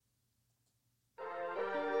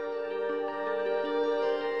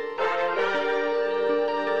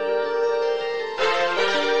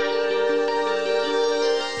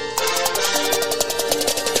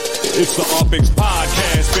It's the Optics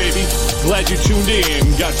Podcast, baby. Glad you tuned in.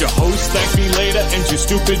 Got your host, thank me later, and you're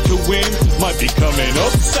stupid to win. Might be coming up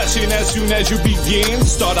session as soon as you begin.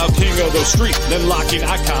 Start out king of the street, then lock in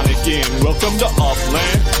iconic in. Welcome to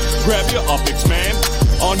Offland. Grab your Optics, man.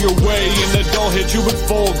 On your way in the door, hit you with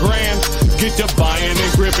 $4,000. Get to buying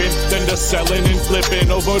and gripping, then to selling and flipping.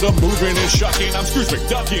 Over to moving and shucking. I'm Scrooge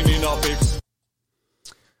McDuckin in Optics.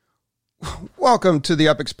 Welcome to the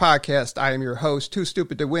Optics Podcast. I am your host, Too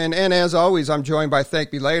Stupid to Win, and as always, I'm joined by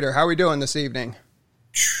Thank Me Later. How are we doing this evening?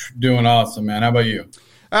 Doing awesome, man. How about you?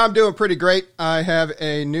 I'm doing pretty great. I have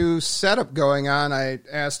a new setup going on. I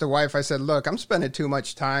asked the wife, I said, look, I'm spending too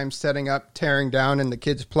much time setting up, tearing down in the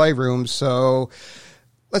kids' playrooms, so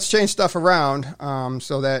let's change stuff around.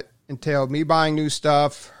 So that entailed me buying new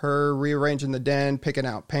stuff, her rearranging the den, picking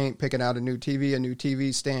out paint, picking out a new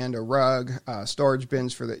TV stand, a rug, storage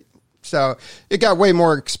bins for the... So it got way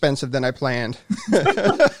more expensive than I planned.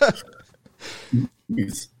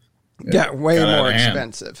 Got way more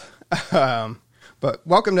expensive. But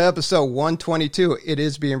welcome to episode 122. It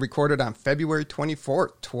is being recorded on February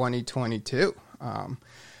 24th, 2022. And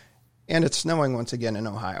it's snowing once again in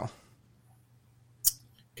Ohio.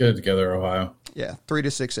 Get it together, Ohio. Yeah, 3 to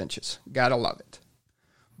 6 inches. Gotta love it.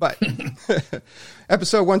 But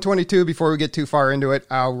episode 122, before we get too far into it,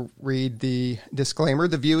 I'll read the disclaimer.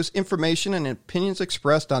 The views, information, and opinions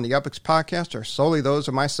expressed on the Optics Podcast are solely those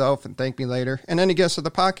of myself and Thank Me Later and any guests of the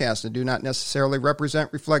podcast and do not necessarily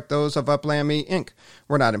reflect those of Upland Me, Inc.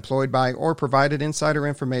 We're not employed by or provided insider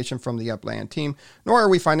information from the Upland team, nor are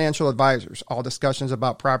we financial advisors. All discussions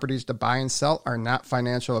about properties to buy and sell are not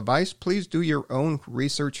financial advice. Please do your own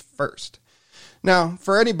research first. Now,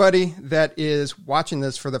 for anybody that is watching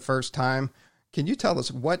this for the first time, can you tell us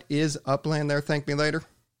what is Upland there? Thank Me Later.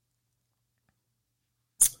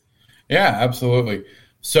 Yeah, absolutely.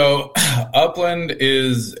 So Upland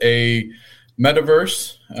is a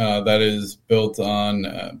metaverse that is built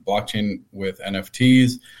on blockchain with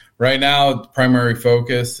NFTs. Right now, the primary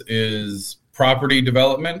focus is property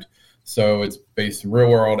development. So it's based in real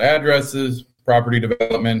world addresses, property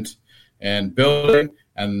development, and building,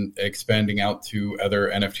 and expanding out to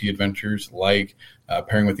other NFT adventures like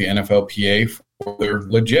pairing with the NFLPA for their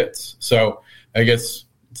legits. So I guess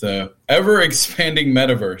it's a ever-expanding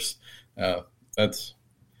metaverse. That's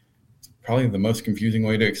probably the most confusing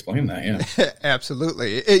way to explain that, yeah.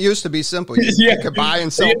 Absolutely. It used to be simple. You could buy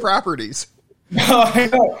and sell properties. No,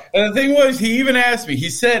 I know. And the thing was, he even asked me, he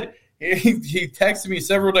said, he texted me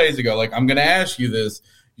several days ago, like, I'm going to ask you this.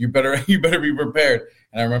 You better be prepared.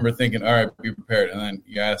 And I remember thinking, all right, be prepared. And then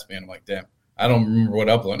you asked me, and I'm like, damn, I don't remember what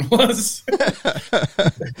Upland was.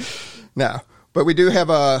 No, but we do have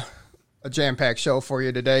a jam-packed show for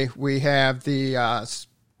you today. We have the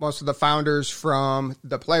most of the founders from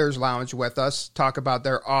the Players Lounge with us, talk about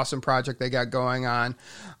their awesome project they got going on.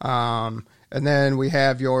 And then we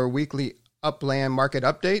have your weekly Upland market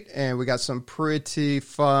update, and we got some pretty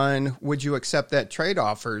fun would you accept that trade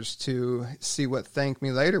offers to see what Thank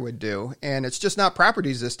Me Later would do. And it's just not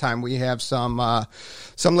properties this time. We have some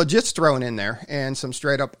legits thrown in there and some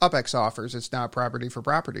straight up UpX offers. It's not property for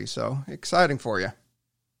property, so exciting for you.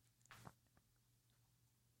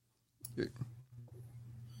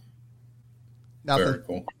 Nothing. Very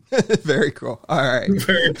cool. Very cool. All right.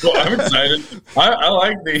 Very cool. I'm excited. I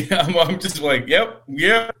like I'm just like, yep,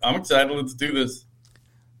 I'm excited. Let's do this.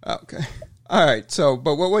 Okay. All right. So,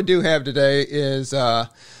 but what we do have today is the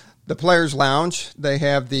Players Lounge. They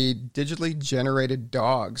have the digitally generated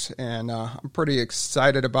dogs, and I'm pretty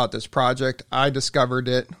excited about this project. I discovered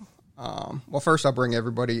it. Well, first I'll bring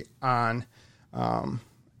everybody on. I'll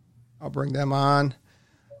bring them on.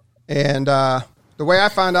 And the way I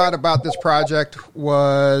found out about this project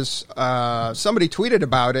was somebody tweeted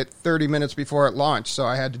about it 30 minutes before it launched. So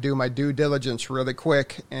I had to do my due diligence really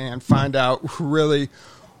quick and find out really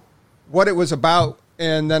what it was about.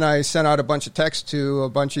 And then I sent out a bunch of texts to a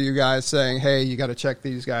bunch of you guys saying, hey, you got to check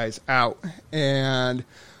these guys out. And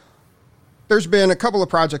there's been a couple of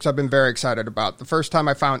projects I've been very excited about. The first time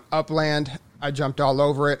I found Upland, I jumped all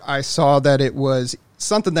over it. I saw that it was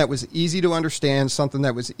something that was easy to understand, something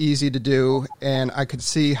that was easy to do, and I could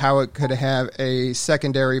see how it could have a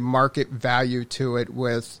secondary market value to it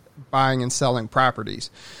with buying and selling properties.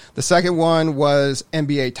 The second one was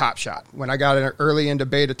NBA Top Shot. When I got early into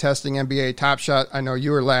beta testing NBA Top Shot, I know you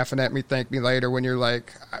were laughing at me, Thank Me Later, when you're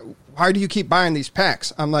like, why do you keep buying these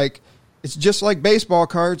packs? I'm like, it's just like baseball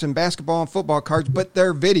cards and basketball and football cards, but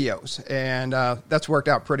they're videos, and that's worked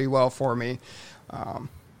out pretty well for me.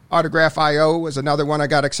 Autograph.io was another one I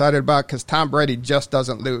got excited about because Tom Brady just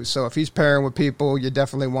doesn't lose. So if he's pairing with people, you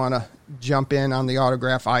definitely want to jump in on the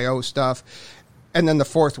Autograph.io stuff. And then the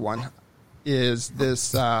fourth one is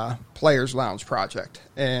this Players Lounge project.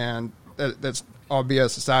 And that's all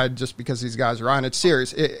BS aside, just because these guys are on. It's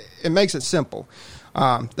serious. It makes it simple.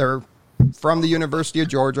 They're from the University of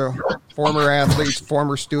Georgia, former athletes,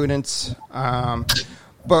 former students.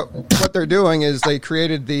 But what they're doing is they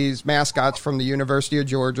created these mascots from the University of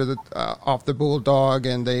Georgia off the Bulldog,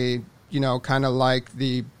 and they, kind of like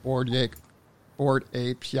the Bored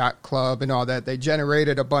Ape Yacht Club and all that. They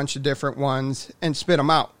generated a bunch of different ones and spit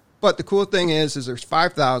them out. But the cool thing is there's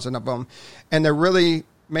 5,000 of them, and they're really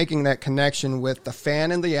making that connection with the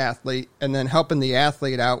fan and the athlete, and then helping the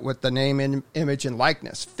athlete out with the name, image, and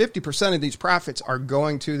likeness. 50% of these profits are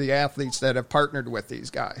going to the athletes that have partnered with these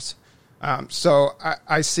guys. So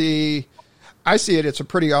I see it. It's a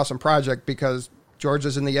pretty awesome project because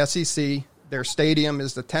Georgia's in the SEC. Their stadium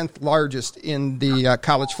is the 10th largest in the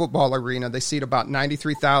college football arena. They seat about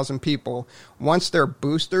 93,000 people. Once their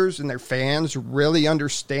boosters and their fans really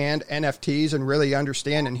understand NFTs and really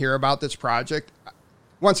understand and hear about this project,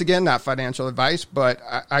 once again, not financial advice, but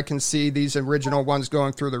I can see these original ones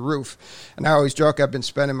going through the roof. And I always joke I've been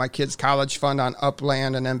spending my kids' college fund on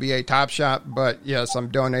Upland and NBA Top Shot, but yes, I'm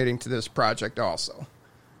donating to this project also.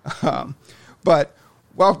 But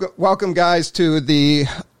welcome, guys, to the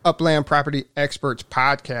Upland Property Experts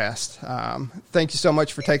podcast. Thank you so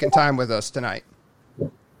much for taking time with us tonight.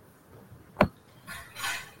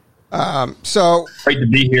 So great to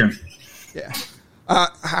be here. Yeah.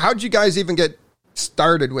 How'd you guys even get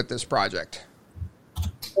started with this project?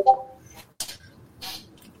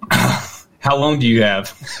 How long do you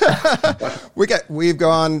have? We've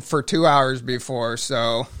gone for 2 hours before,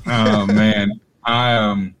 so. Oh man,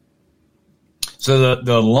 so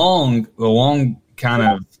the long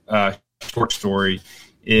kind of short story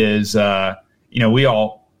is we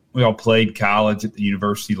all played college at the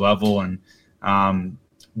university level, and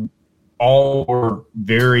all were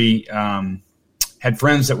very had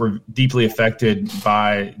friends that were deeply affected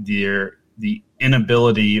by the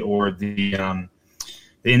inability or the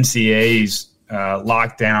NCAA's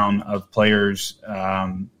lockdown of players'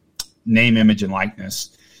 name, image, and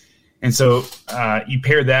likeness. And so you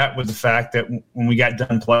pair that with the fact that when we got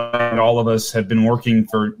done playing, all of us have been working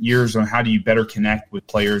for years on how do you better connect with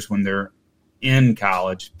players when they're in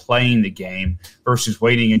college playing the game versus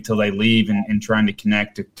waiting until they leave and trying to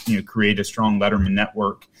connect to create a strong Letterman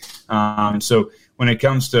network. So when it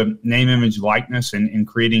comes to name, image, likeness and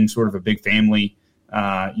creating sort of a big family,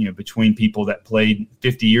 between people that played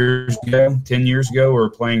 50 years ago, 10 years ago, or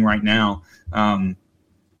playing right now,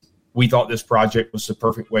 we thought this project was the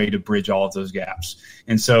perfect way to bridge all of those gaps.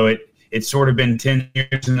 And so it's sort of been 10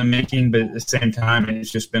 years in the making, but at the same time,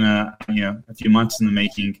 it's just been a few months in the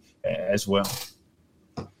making as well.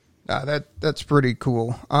 That's pretty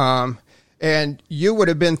cool. And you would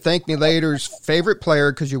have been Thank Me Later's favorite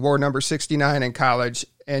player because you wore number 69 in college,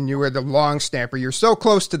 and you were the long snapper. You're so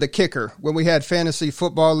close to the kicker. When we had Fantasy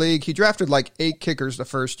Football League, he drafted like 8 kickers the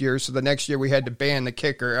first year, so the next year we had to ban the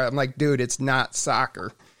kicker. I'm like, dude, it's not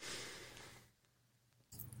soccer.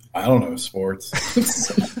 I don't know sports.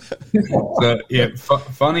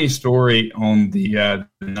 Funny story on the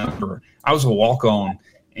number. I was a walk-on,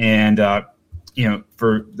 and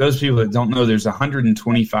for those people that don't know, there's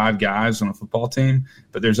 125 guys on a football team,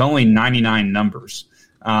 but there's only 99 numbers.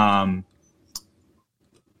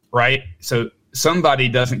 Right? So somebody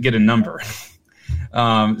doesn't get a number.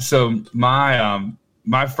 So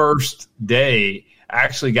my first day I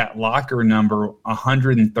actually got locker number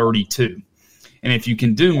 132. And if you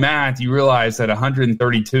can do math, you realize that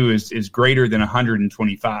 132 is greater than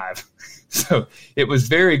 125. So it was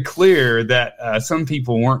very clear that some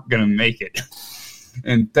people weren't going to make it.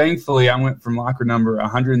 And thankfully, I went from locker number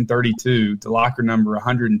 132 to locker number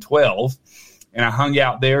 112, and I hung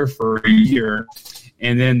out there for a year.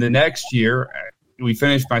 And then the next year, we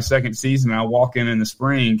finished my second season. I walk in the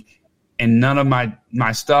spring, and none of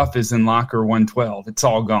my stuff is in locker 112. It's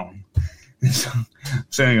all gone. And so I'm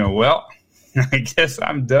saying, well, I guess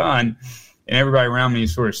I'm done. And everybody around me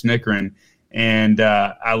is sort of snickering. And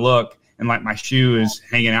I look, and like my shoe is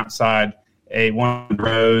hanging outside one of the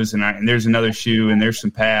rows, and there's another shoe, and there's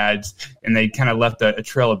some pads, and they kind of left a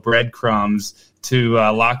trail of breadcrumbs to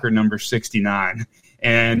locker number 69.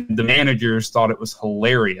 And the managers thought it was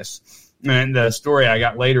hilarious. And the story I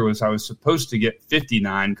got later was I was supposed to get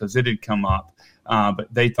 59 because it had come up,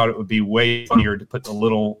 but they thought it would be way funnier to put the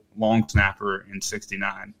little long snapper in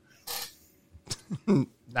 69.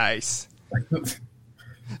 Nice.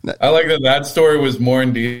 I like that story was more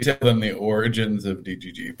in detail than the origins of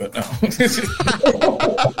DGG, but no.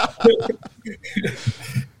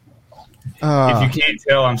 If you can't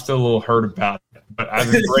tell, I'm still a little hurt about it. but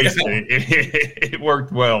I've embraced it. It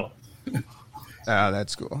worked well.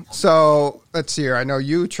 That's cool. So let's see here. I know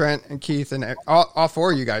you, Trent, and Keith, and all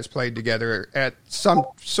four of you guys played together at some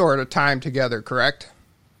sort of time together, correct?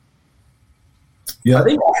 Yeah,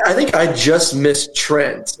 I think I just missed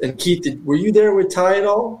Trent. And Keith, were you there with Ty at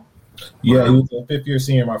all? Yeah, he was a fifth-year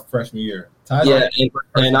senior my freshman year. Yeah,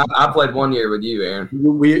 and I played 1 year with you, Aaron.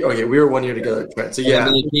 We were 1 year together, Trent. So yeah,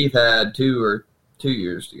 and me and Keith had 2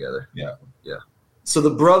 years together. Yeah. So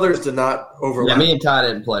the brothers did not overlap. Yeah, me and Ty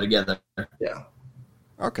didn't play together. Yeah.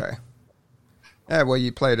 Okay. Yeah, well,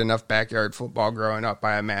 you played enough backyard football growing up,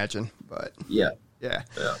 I imagine. But yeah.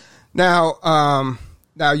 Now,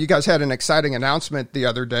 you guys had an exciting announcement the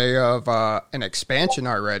other day of an expansion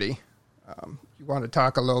already. You want to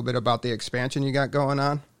talk a little bit about the expansion you got going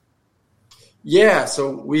on? Yeah,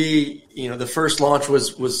 so the first launch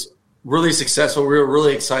was really successful. We were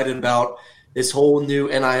really excited about this whole new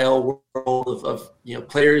NIL world of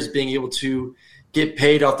players being able to get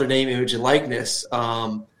paid off their name, image, and likeness.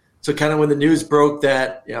 So kind of when the news broke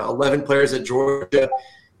that 11 players at Georgia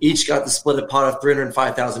each got the split a pot of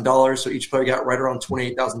 $305,000, so each player got right around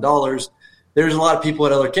 $28,000. There's a lot of people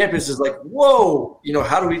at other campuses like, whoa,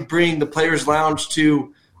 how do we bring the Players Lounge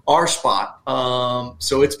to our spot?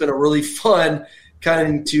 So it's been a really fun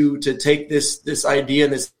kind of to take this idea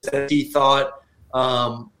and this NFT thought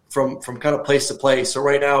from kind of place to place. So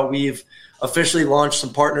right now we've officially launched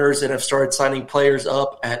some partners and have started signing players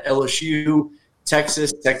up at LSU,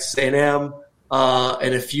 Texas A&M,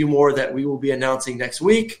 and a few more that we will be announcing next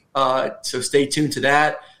week. So stay tuned to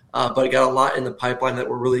that. But I got a lot in the pipeline that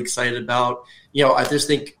we're really excited about. I just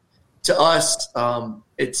think to us,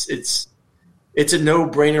 it's a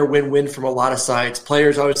no-brainer win-win from a lot of sides.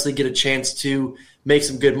 Players obviously get a chance to make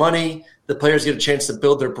some good money. The players get a chance to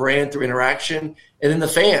build their brand through interaction. And then the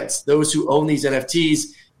fans, those who own these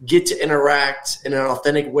NFTs, get to interact in an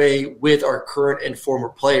authentic way with our current and former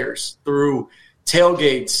players through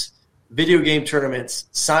tailgates, video game tournaments,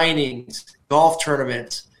 signings, golf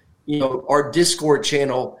tournaments, our Discord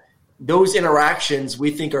channel. Those interactions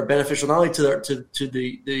we think are beneficial not only to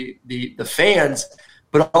the fans,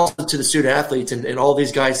 but also to the student athletes. And all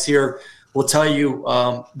these guys here will tell you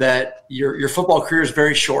that your football career is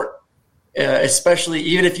very short, especially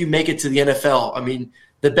even if you make it to the NFL. I mean,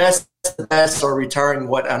 the best are retiring,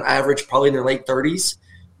 on average, probably in their late 30s.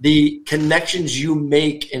 The connections you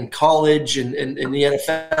make in college and in the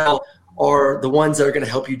NFL are the ones that are going to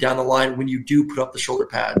help you down the line when you do put up the shoulder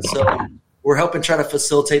pads. So we're helping try to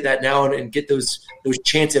facilitate that now and get those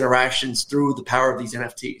chance interactions through the power of these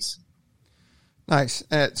NFTs. Nice.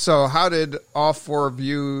 So how did all four of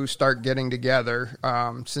you start getting together?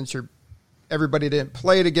 Since everybody didn't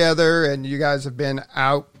play together and you guys have been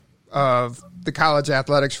out of the college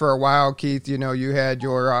athletics for a while. Keith, you had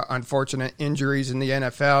your unfortunate injuries in the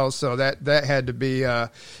NFL, so that had to be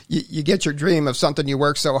you get your dream of something you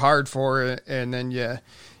work so hard for, and then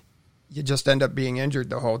you just end up being injured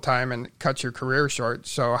the whole time and cut your career short.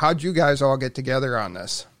 So how'd you guys all get together on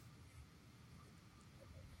this?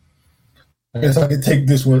 I guess I could take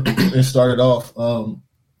this one and start it off.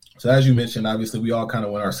 So as you mentioned, obviously we all kind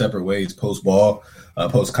of went our separate ways post-ball,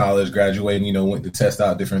 post-college, graduating, went to test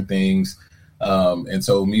out different things. And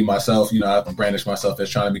so me, myself, I brandished myself as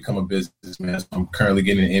trying to become a businessman. So I'm currently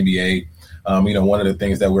getting an MBA. One of the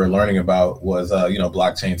things that we're learning about was,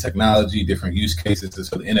 blockchain technology, different use cases. And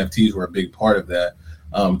so the NFTs were a big part of that.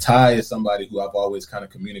 Ty is somebody who I've always kind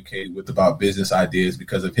of communicated with about business ideas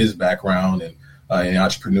because of his background and an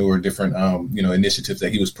entrepreneur, different, initiatives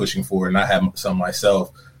that he was pushing for. And I have some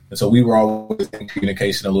myself. And so we were always in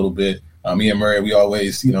communication a little bit. Me and Murray, we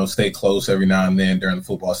always, stay close every now and then during the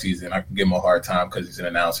football season. I can give him a hard time because he's an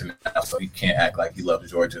announcer now, so he can't act like he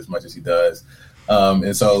loves Georgia as much as he does.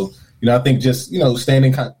 And so, I think just, staying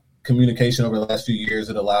in communication over the last few years,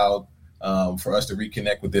 it allowed for us to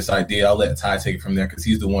reconnect with this idea. I'll let Ty take it from there because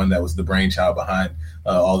he's the one that was the brainchild behind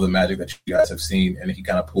all the magic that you guys have seen. And he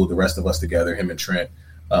kind of pulled the rest of us together, him and Trent.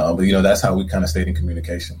 But that's how we kind of stayed in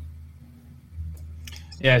communication.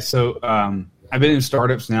 Yeah, so I've been in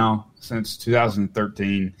startups now since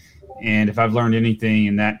 2013, and if I've learned anything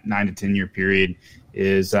in that 9 to 10 year period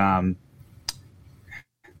is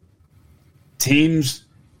teams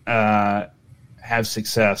have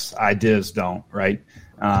success, ideas don't, right?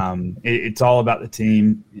 It's all about the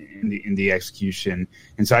team and the execution.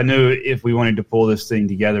 And so I knew if we wanted to pull this thing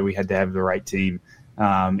together, we had to have the right team.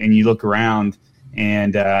 And you look around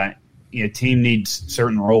and, team needs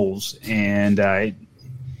certain roles, and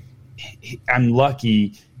I'm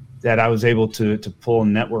lucky that I was able to pull a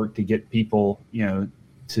network to get people,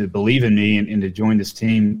 believe in me and to join this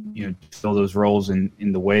team, you know, fill those roles in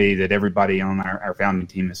the way that everybody on our founding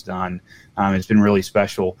team has done. It's been really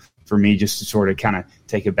special for me just to sort of kind of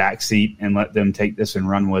take a back seat and let them take this and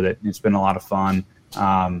run with it. And it's been a lot of fun.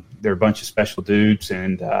 They're a bunch of special dudes,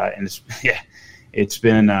 and it's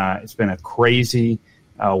been a crazy,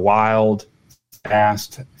 wild,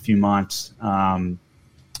 fast few months. And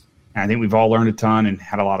I think we've all learned a ton and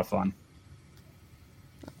had a lot of fun.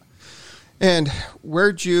 And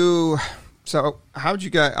how'd you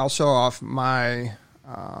guys, I'll show off my,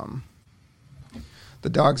 the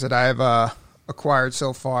dogs that I've acquired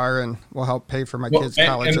so far and will help pay for my kids'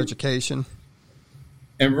 college education.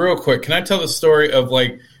 And real quick, can I tell the story of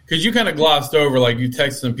because you kind of glossed over, you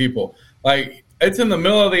texted some people. It's in the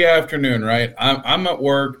middle of the afternoon, right? I'm at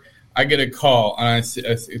work. I get a call, and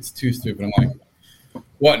it's too stupid. I'm like,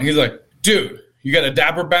 what? And he's like, dude, you got a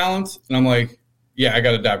Dapper Balance? And I'm like, yeah, I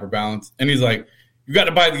got a Dapper Balance. And he's like, you got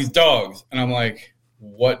to buy these dogs. And I'm like,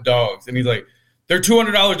 what dogs? And he's like, they're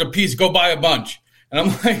 $200 a piece. Go buy a bunch. And I'm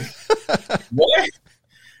like, what?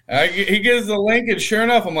 He gives the link, and sure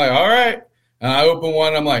enough, I'm like, all right. And I open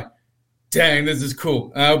one. I'm like, dang, this is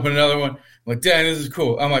cool. And I open another one. I'm like, dang, this is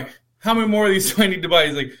cool. I'm like, how many more of these do I need to buy?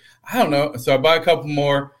 He's like, I don't know. So I buy a couple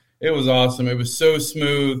more. It was awesome. It was so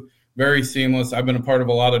smooth, very seamless. I've been a part of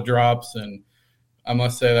a lot of drops, and I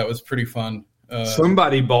must say that was pretty fun.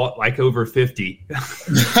 Somebody bought over 50.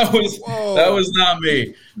 That was not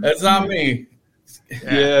me. That's not me.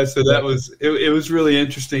 Yeah, so that was it was really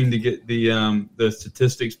interesting to get the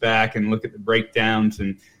statistics back and look at the breakdowns,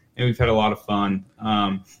 and we've had a lot of fun.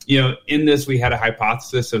 In this we had a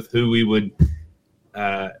hypothesis of who we would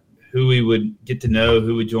get to know,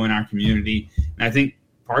 who would join our community, and I think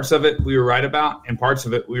parts of it we were right about, and parts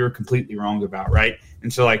of it we were completely wrong about, right?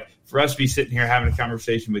 And so, for us to be sitting here having a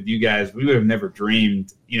conversation with you guys, we would have never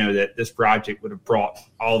dreamed, that this project would have brought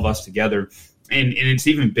all of us together, and it's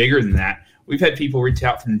even bigger than that. We've had people reach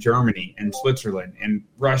out from Germany and Switzerland and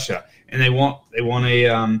Russia, and they want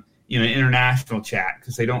a international chat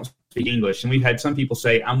because they don't speak English. And we've had some people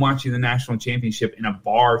say, "I'm watching the national championship in a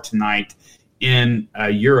bar tonight in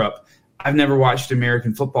Europe. I've never watched an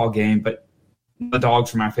American football game, but the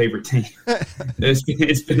dogs are my favorite team."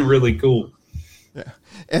 It's been really cool. Yeah.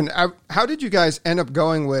 And how did you guys end up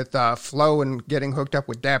going with Flow and getting hooked up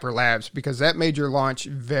with Dapper Labs? Because that made your launch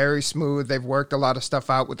very smooth. They've worked a lot of stuff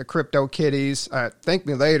out with the Crypto Kitties. Thank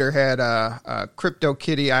Me Later had a Crypto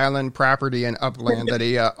Kitty Island property in Upland that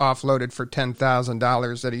he offloaded for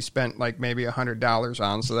 $10,000 that he spent maybe $100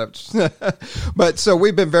 on. So that's so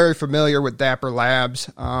we've been very familiar with Dapper Labs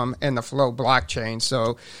and the Flow blockchain.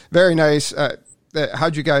 So very nice.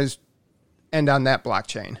 How'd you guys end on that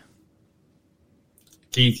blockchain?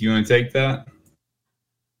 Keith, you want to take that?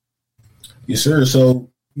 Yes, sir. So,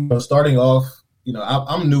 starting off,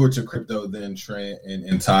 I'm newer to crypto than Trent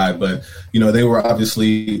and Ty, but, they were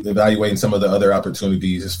obviously evaluating some of the other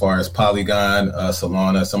opportunities as far as Polygon,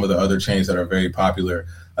 Solana, some of the other chains that are very popular.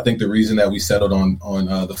 I think the reason that we settled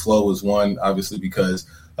on the Flow was, one, obviously because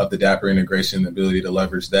of the Dapper integration, the ability to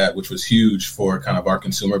leverage that, which was huge for kind of our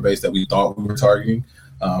consumer base that we thought we were targeting.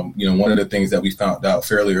 One of the things that we found out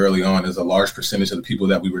fairly early on is a large percentage of the people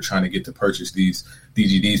that we were trying to get to purchase these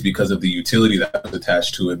DGDs, because of the utility that was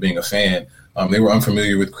attached to it, being a fan, they were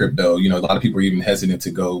unfamiliar with crypto. A lot of people are even hesitant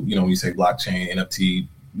to go, when you say blockchain, NFT,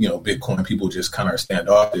 Bitcoin, people just kind of are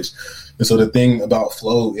standoffish. And so the thing about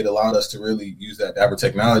Flow, it allowed us to really use that Dapper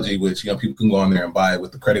technology, which, people can go on there and buy it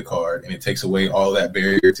with the credit card, and it takes away all that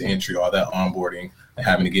barrier to entry, all that onboarding, and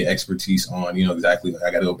having to get expertise on, exactly,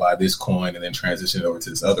 I got to go buy this coin and then transition it over to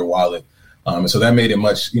this other wallet. And so that made it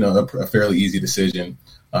much, a fairly easy decision.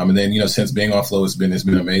 And then, since being on Flow, it's been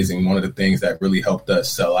amazing. One of the things that really helped us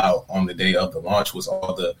sell out on the day of the launch was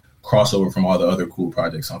all the crossover from all the other cool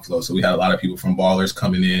projects on Flow. So we had a lot of people from Ballers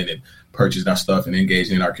coming in and purchasing our stuff and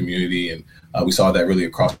engaging in our community. And we saw that really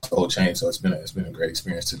across the whole chain. So it's been a great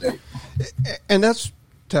experience today. And that's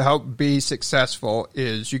to help be successful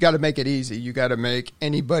is you got to make it easy. You got to make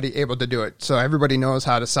anybody able to do it. So everybody knows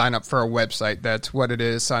how to sign up for a website. That's what it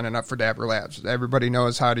is, signing up for Dapper Labs. Everybody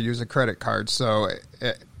knows how to use a credit card. So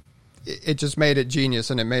it just made it genius,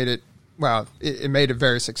 and it made it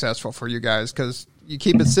very successful for you guys because you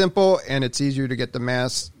keep it simple and it's easier to get the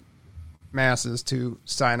masses to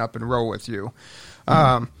sign up and roll with you.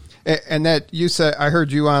 And that you said, I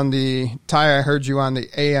heard you on the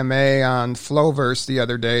AMA on Flowverse the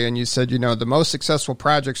other day, and you said, the most successful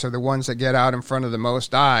projects are the ones that get out in front of the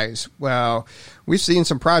most eyes. Well, we've seen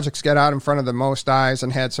some projects get out in front of the most eyes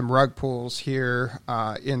and had some rug pulls here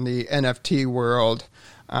in the NFT world.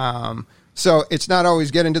 So it's not always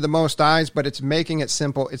getting to the most eyes, but it's making it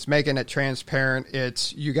simple. It's making it transparent.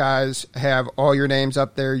 It's you guys have all your names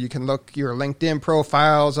up there. You can look your LinkedIn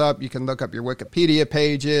profiles up. You can look up your Wikipedia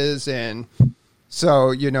pages. And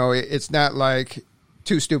so, it's not like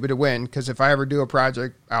too stupid to win, because if I ever do a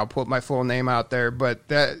project, I'll put my full name out there. But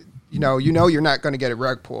that, you're not going to get a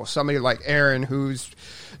rug pull. Somebody like Aaron, who's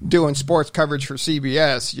doing sports coverage for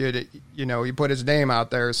CBS, you put his name out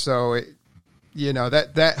there. So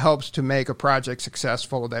that helps to make a project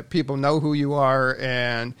successful, that people know who you are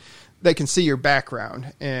and they can see your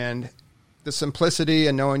background, and the simplicity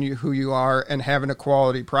and knowing who you are and having a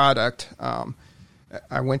quality product.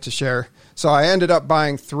 I went to share. So I ended up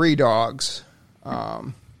buying 3 dogs.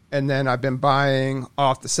 And then I've been buying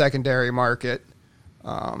off the secondary market.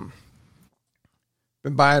 I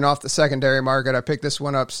picked this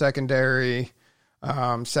one up secondary.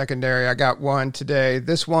 I got one today.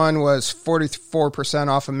 This one was 44%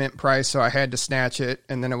 off of mint price, so I had to snatch it,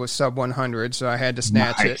 and then it was sub 100, so I had to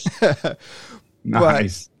snatch it.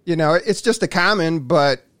 Nice. But, it's just a common,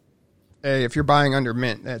 but hey, if you're buying under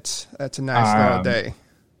mint, that's a nice little day.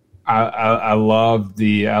 I love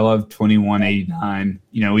 2189.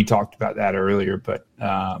 We talked about that earlier, but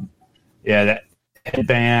that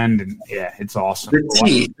headband, and it's awesome.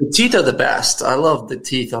 The teeth are the best. I love the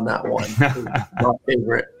teeth on that one. My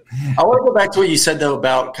favorite. I want to go back to what you said though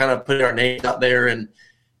about kind of putting our names out there, and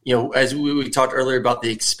as we talked earlier about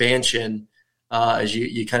the expansion, as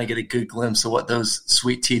you kind of get a good glimpse of what those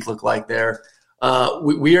sweet teeth look like there.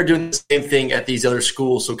 We are doing the same thing at these other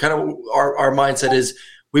schools. So kind of our mindset is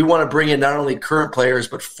we want to bring in not only current players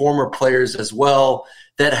but former players as well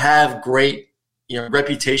that have great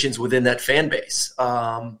reputations within that fan base.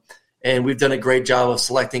 And we've done a great job of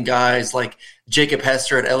selecting guys like Jacob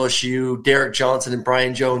Hester at LSU, Derek Johnson and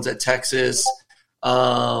Brian Jones at Texas,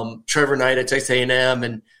 Trevor Knight at Texas A&M,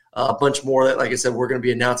 and a bunch more that, like I said, we're going to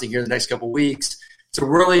be announcing here in the next couple of weeks to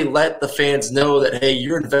really let the fans know that, hey,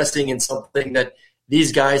 you're investing in something that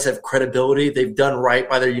these guys have credibility. They've done right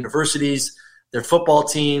by their universities, their football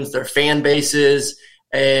teams, their fan bases,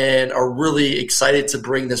 and are really excited to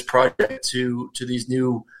bring this project to these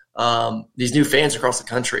new fans across the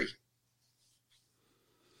country.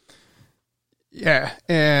 Yeah,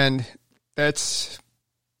 and that's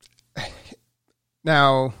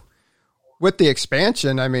now with the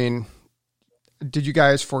expansion. I mean, did you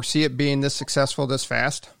guys foresee it being this successful this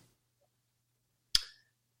fast?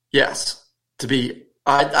 Yes, at least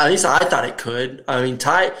I thought it could. I mean,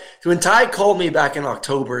 when Ty called me back in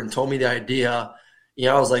October and told me the idea,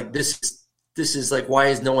 I was like, this is like, why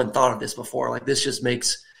has no one thought of this before? Like, this just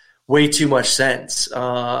makes way too much sense.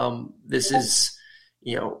 This is,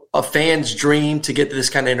 a fan's dream to get this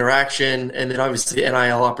kind of interaction. And then obviously the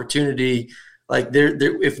NIL opportunity, like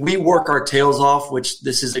if we work our tails off, which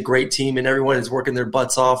this is a great team and everyone is working their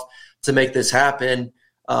butts off to make this happen.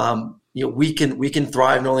 We can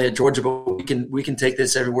thrive not only at Georgia, but we can take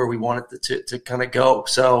this everywhere we want it to kind of go.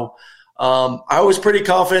 So, I was pretty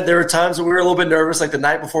confident. There were times when we were a little bit nervous, like the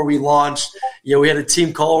night before we launched. We had a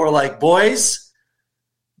team call. We're like, boys,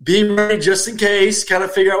 be ready just in case, kind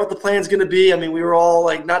of figure out what the plan's going to be. I mean, we were all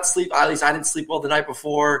like not sleep. At least I didn't sleep well the night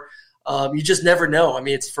before. You just never know. I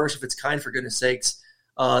mean, it's first of its kind, for goodness sakes,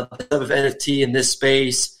 the type of NFT in this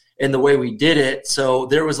space and the way we did it. So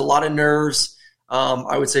there was a lot of nerves.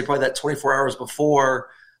 I would say probably that 24 hours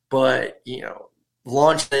before, but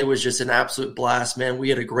launch day was just an absolute blast, man. We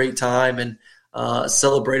had a great time and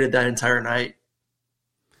celebrated that entire night.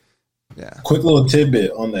 Yeah. Quick little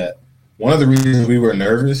tidbit on that. One of the reasons we were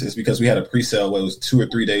nervous is because we had a pre-sale it was 2 or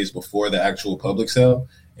 3 days before the actual public sale.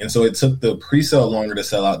 And so it took the pre-sale longer to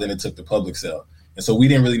sell out than it took the public sale. And so we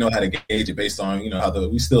didn't really know how to gauge it based on, how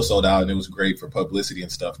we still sold out and it was great for publicity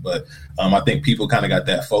and stuff. But I think people kind of got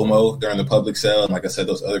that FOMO during the public sale. And like I said,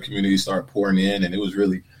 those other communities started pouring in, and it was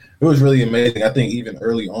really amazing. I think even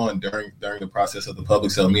early on during the process of the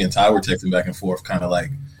public sale, me and Ty were texting back and forth, kind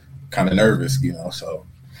of nervous, so.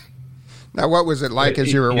 Now, what was it like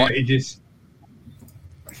as you were watching?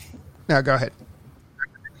 No, go ahead.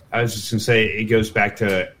 I was just going to say, it goes back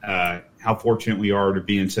to how fortunate we are to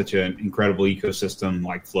be in such an incredible ecosystem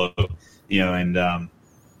like Flow, and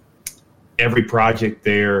every project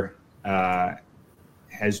there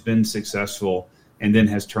has been successful and then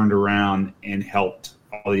has turned around and helped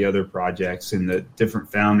all the other projects, and the different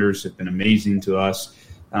founders have been amazing to us.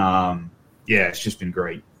 It's just been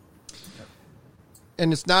great.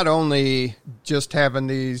 And it's not only just having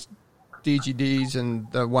these DGDs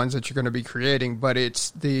and the ones that you're going to be creating, but it's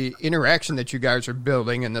the interaction that you guys are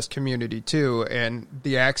building in this community too, and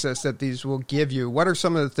the access that these will give you. What are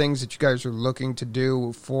some of the things that you guys are looking to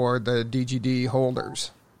do for the DGD holders?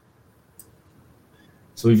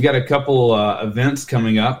 So we've got a couple events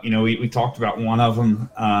coming up. We talked about one of them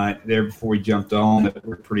there before we jumped on that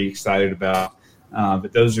we're pretty excited about.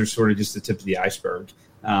 But those are sort of just the tip of the iceberg.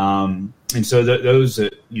 And so those,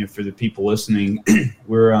 for the people listening,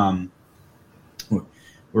 we're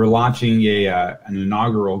launching an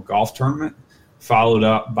inaugural golf tournament, followed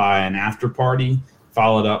up by an after party,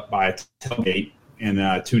 followed up by a tailgate in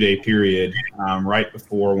a 2-day period right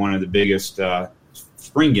before one of the biggest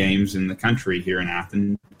spring games in the country here in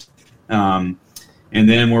Athens. And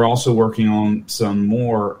then we're also working on some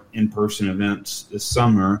more in-person events this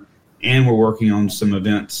summer, and we're working on some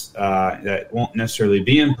events that won't necessarily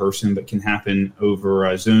be in person but can happen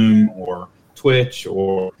over Zoom or Twitch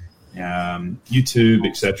or YouTube,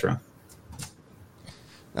 etc.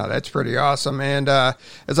 No, that's pretty awesome. And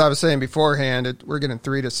as I was saying beforehand, we're getting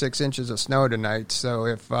 3 to 6 inches of snow tonight. So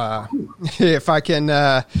if I can,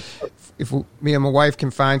 if me and my wife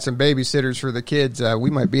can find some babysitters for the kids, we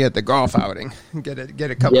might be at the golf outing. Get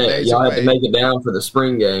a couple days y'all away. have to make it down for the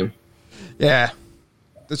spring game. Yeah,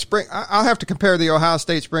 the spring. I'll have to compare the Ohio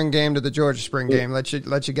State spring game to the Georgia spring game. Let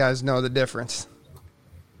you guys know the difference.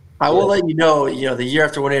 I will let you know, the year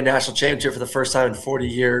after winning a national championship for the first time in 40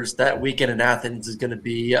 years, that weekend in Athens is going to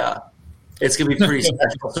be it's going to be pretty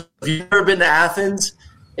special. So if you've never been to Athens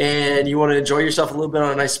and you want to enjoy yourself a little bit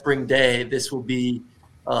on a nice spring day, this will be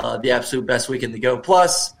the absolute best weekend to go.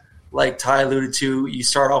 Plus, like Ty alluded to, you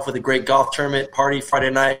start off with a great golf tournament party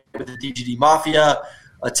Friday night with the DGD Mafia,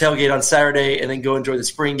 a tailgate on Saturday, and then go enjoy the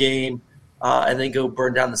spring game, and then go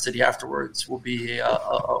burn down the city afterwards. Will be a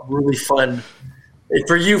really fun –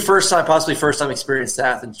 for you, possibly first time experience to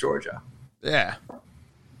Athens, Georgia. Yeah.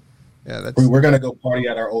 We're going to go party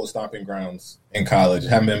at our old stomping grounds in college.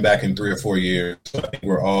 Haven't been back in 3 or 4 years. So I think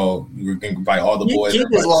we're going to invite all the boys.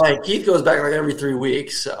 Keith goes back like every 3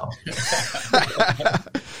 weeks. So. all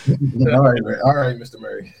right, Mr.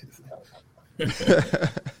 Murray.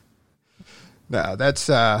 No, that's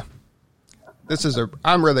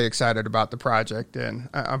I'm really excited about the project, and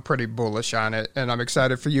I'm pretty bullish on it, and I'm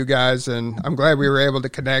excited for you guys, and I'm glad we were able to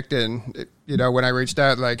connect. And when I reached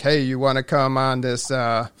out, like, hey, you want to come on this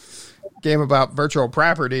game about virtual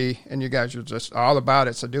property, and you guys are just all about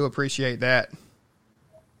it, so do appreciate that.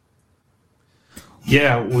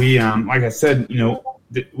 Yeah, we like I said,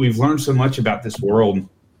 we've learned so much about this world,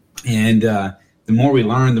 and the more we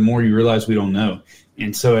learn, the more you realize we don't know.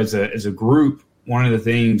 And so as a group, one of the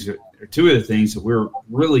things, or two of the things that we're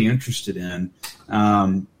really interested in,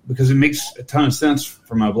 because it makes a ton of sense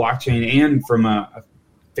from a blockchain and from a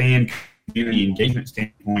fan community engagement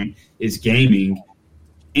standpoint, is gaming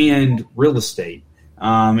and real estate.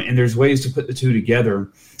 And there's ways to put the two together,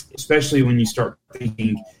 especially when you start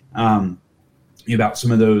thinking about some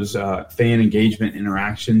of those fan engagement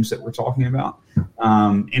interactions that we're talking about.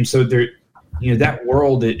 And so there, that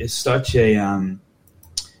world is such a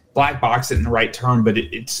black box isn't the right term, but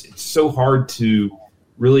it's so hard to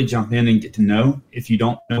really jump in and get to know if you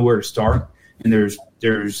don't know where to start. And there's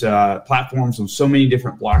platforms on so many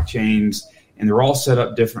different blockchains, and they're all set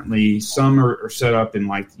up differently. Some are set up in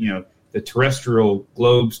the terrestrial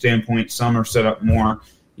globe standpoint. Some are set up more,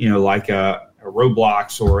 like a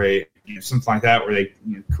Roblox or something like that, where they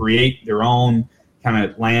create their own kind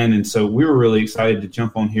of land. And so we were really excited to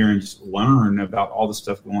jump on here and just learn about all the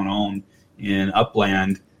stuff going on in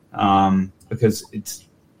Upland. Because it's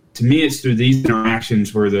through these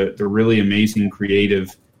interactions where the really amazing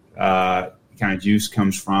creative kind of juice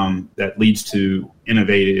comes from, that leads to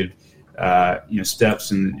innovative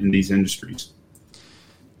steps in these industries.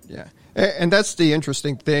 Yeah. And that's the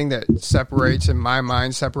interesting thing that separates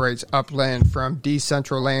Upland from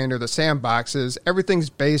Decentraland or the sandboxes. Everything's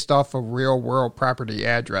based off of real-world property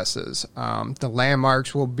addresses. The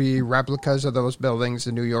landmarks will be replicas of those buildings,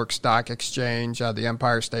 the New York Stock Exchange, the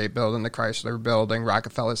Empire State Building, the Chrysler Building,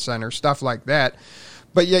 Rockefeller Center, stuff like that.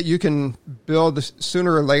 But yet you can build,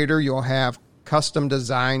 sooner or later, you'll have custom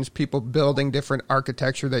designs, people building different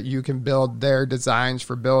architecture that you can build their designs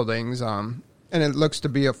for buildings. And it looks to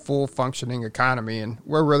be a full functioning economy, and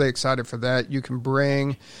we're really excited for that. You can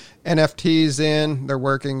bring NFTs in. They're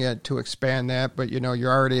working to expand that, but you're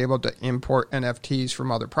already able to import NFTs from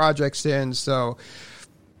other projects in. So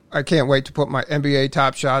I can't wait to put my NBA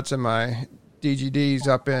Top Shots and my DGDs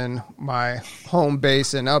up in my home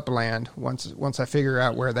base in Upland once I figure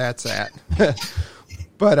out where that's at.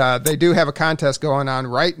 But they do have a contest going on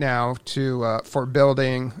right now for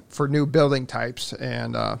new building types,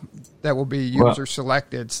 and that will be user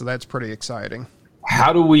selected. So that's pretty exciting.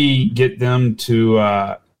 How do we get them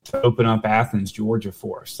to to open up Athens, Georgia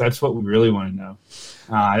for us? That's what we really want to know.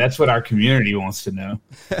 That's what our community wants to know.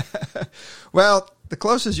 Well, the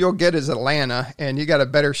closest you'll get is Atlanta, and you got a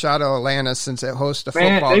better shot of Atlanta since it hosts a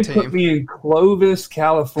football they team. Put me in Clovis,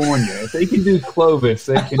 California. If they can do Clovis,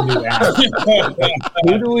 they can do Athens.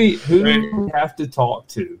 Who do we have to talk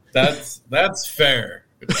to? That's fair.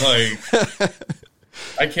 It's like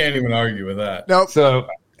I can't even argue with that. Nope. So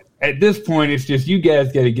at this point, it's just you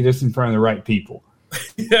guys got to get us in front of the right people.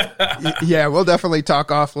 Yeah, we'll definitely talk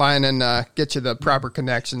offline and get you the proper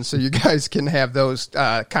connections so you guys can have those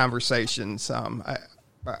conversations. I'm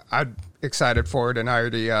excited for it, and I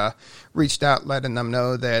already reached out letting them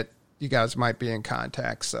know that you guys might be in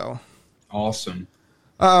contact. So awesome.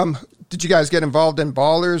 Did you guys get involved in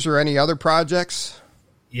Ballers or any other projects?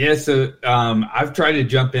 Yeah, so I've tried to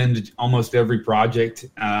jump into almost every project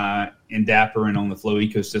in Dapper and on the Flow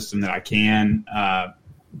ecosystem that I can.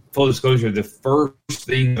 Full disclosure, the first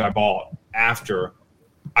thing that I bought after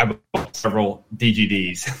I bought several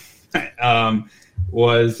DGDs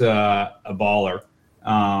was a Baller.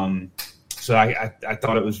 So I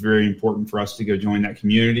thought it was very important for us to go join that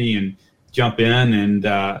community and jump in and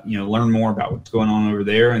learn more about what's going on over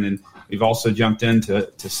there. And then we've also jumped into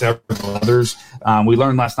several others. We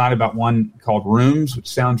learned last night about one called Rooms, which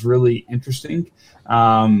sounds really interesting.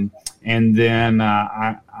 And then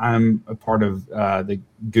I'm a part of the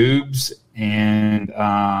Goobs and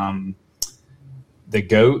the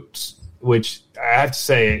Goats, which I have to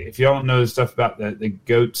say, if you don't know the stuff about the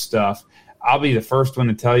Goat stuff, I'll be the first one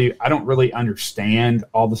to tell you I don't really understand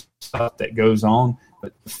all the stuff that goes on,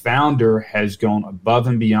 but the founder has gone above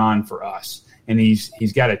and beyond for us. And he's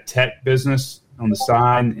got a tech business on the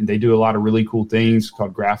side, and they do a lot of really cool things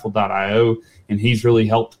called Graffle.io, and he's really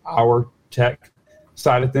helped our tech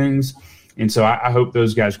side of things. And so I hope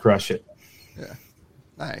those guys crush it. Yeah.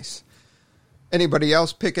 Nice. Anybody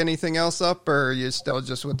else pick anything else up, or are you still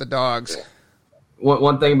just with the dogs?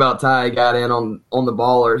 One thing about Ty, he got in on the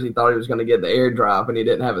Ballers. He thought he was going to get the airdrop, and he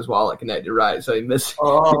didn't have his wallet connected right, so he missed the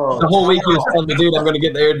whole week. He was telling me, "Dude, I'm going to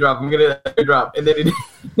get the airdrop. I'm going to get the airdrop," and then he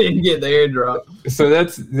didn't get the airdrop. So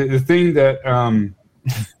that's the thing that,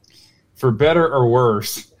 for better or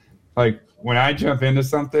worse, like when I jump into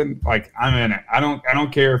something, like I'm in it. I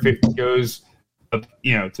don't care if it goes up,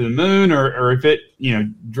 to the moon or if it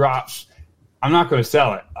drops. I'm not going to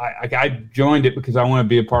sell it. I joined it because I want to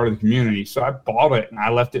be a part of the community. So I bought it and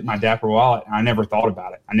I left it in my Dapper wallet, and I never thought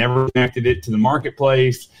about it. I never connected it to the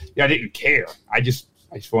marketplace. I didn't care. I just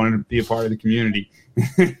wanted to be a part of the community.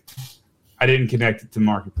 I didn't connect it to the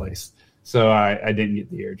marketplace. So I didn't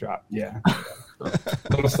get the airdrop. Yeah. A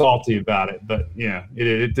little salty about it, but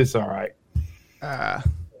it's all right.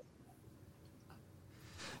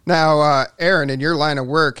 Now, Aaron, in your line of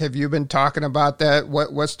work, have you been talking about that?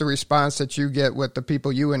 What's the response that you get with the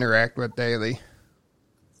people you interact with daily?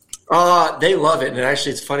 They love it. And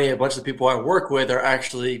actually, it's funny. A bunch of the people I work with are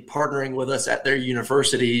actually partnering with us at their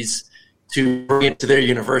universities to bring it to their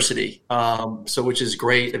university. Which is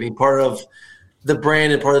great. I mean, part of the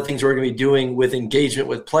brand and part of the things we're going to be doing with engagement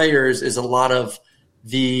with players is a lot of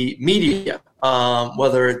the media,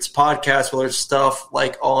 whether it's podcasts, whether it's stuff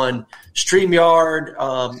like on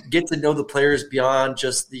StreamYard, get to know the players beyond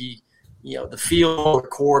just the field or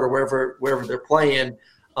court or wherever they're playing.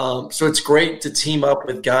 So it's great to team up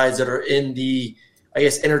with guys that are in the,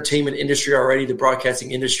 entertainment industry already, the broadcasting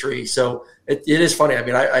industry. So it is funny. I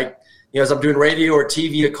mean, I as I'm doing radio or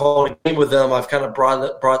TV, to call a game with them, I've kind of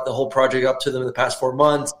brought the whole project up to them in the past 4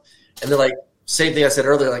 months. And they're like, same thing I said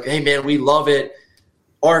earlier, like, hey man, we love it.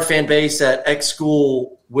 Our fan base at X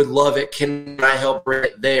school would love it. Can I help bring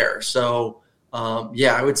it there? So,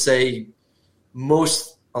 I would say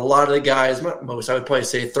a lot of the guys, not most, I would probably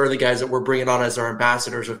say a third of the guys that we're bringing on as our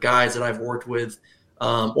ambassadors are guys that I've worked with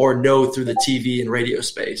or know through the TV and radio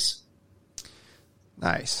space.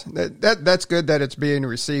 Nice. That's good that it's being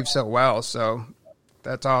received so well. So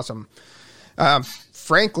that's awesome.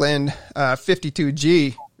 Franklin,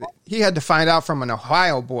 52G, he had to find out from an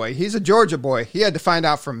Ohio boy. He's a Georgia boy. He had to find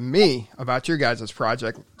out from me about your guys'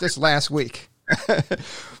 project just last week.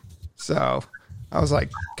 So I was like,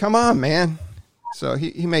 come on, man. So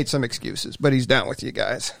he made some excuses, but he's down with you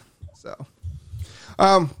guys. So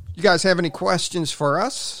you guys have any questions for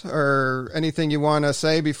us or anything you want to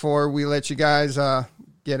say before we let you guys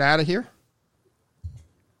get out of here?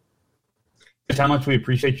 How much we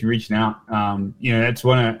appreciate you reaching out. That's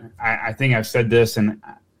I think I've said this and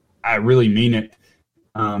I really mean it.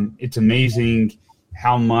 It's amazing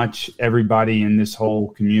how much everybody in this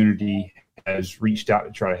whole community has reached out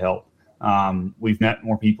to try to help. We've met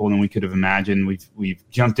more people than we could have imagined. We've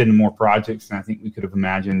jumped into more projects than I think we could have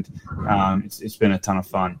imagined. It's been a ton of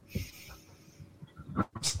fun.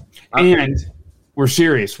 And we're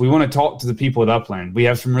serious. We want to talk to the people at Upland. We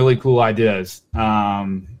have some really cool ideas.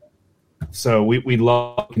 So we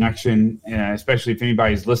love connection, especially if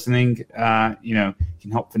anybody's listening,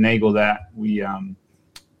 can help finagle that.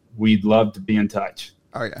 We'd love to be in touch.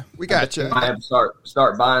 Oh yeah, we got you. I have to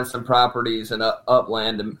start buying some properties in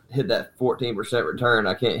Upland and hit that 14% return.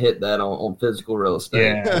 I can't hit that on physical real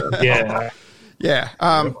estate. Yeah.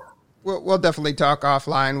 We'll definitely talk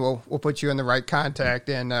offline. We'll put you in the right contact,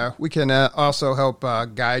 and we can also help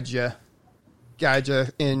guide you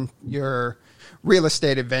in your real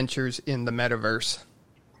estate adventures in the metaverse.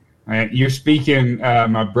 All right, you're speaking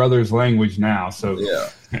my brother's language now, so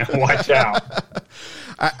watch out.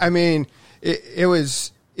 I mean, it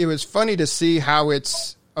was funny to see how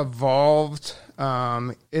it's evolved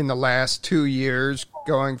in the last 2 years,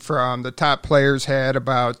 going from the top players had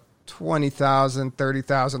about 20,000,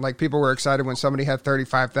 30,000. Like, people were excited when somebody had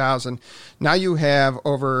 35,000. Now you have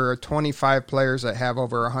over 25 players that have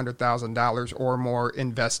over $100,000 or more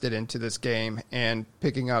invested into this game and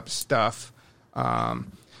picking up stuff.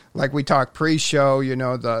 Like we talked pre-show,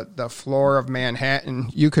 the floor of Manhattan,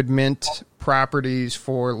 you could mint properties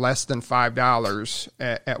for less than $5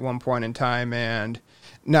 at one point in time, and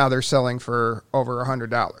now they're selling for over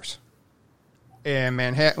 $100. And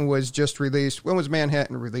Manhattan was just released. When was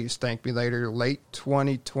Manhattan released? Thank me later. Late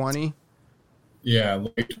 2020? Yeah,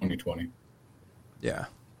 late 2020. Yeah.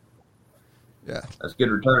 That's a good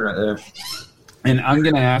return right there. And I'm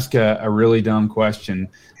going to ask a really dumb question.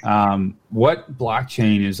 What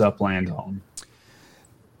blockchain is Upland on?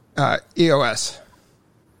 EOS.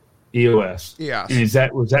 EOS. Yeah. And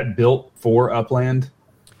was that built for Upland?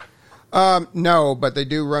 No, but they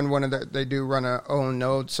do run a own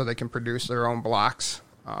node, so they can produce their own blocks.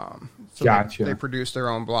 Gotcha. They produce their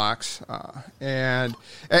own blocks, and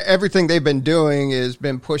everything they've been doing is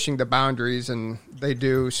been pushing the boundaries. And they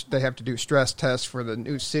have to do stress tests for the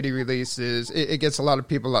new city releases. It gets a lot of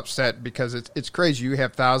people upset because it's crazy. You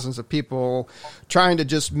have thousands of people trying to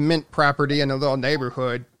just mint property in a little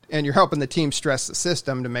neighborhood, and you're helping the team stress the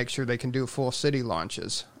system to make sure they can do full city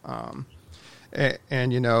launches.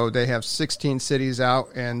 And they have 16 cities out,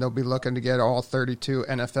 and they'll be looking to get all 32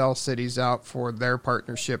 NFL cities out for their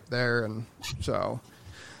partnership there. And so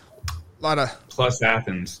a lot of plus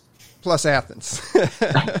Athens.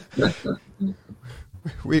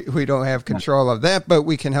 We don't have control of that, but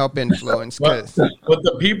we can help influence. But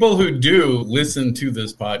the people who do listen to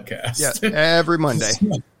this podcast. Yeah, every Monday.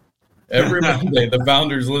 Every Monday, the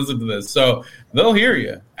founders listen to this. So they'll hear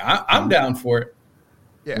you. I'm down for it.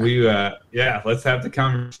 Yeah. Let's have the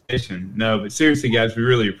conversation. No, but seriously, guys, we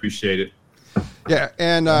really appreciate it. Yeah,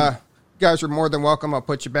 and guys are more than welcome. I'll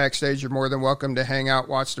put you backstage. You're more than welcome to hang out,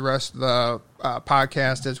 watch the rest of the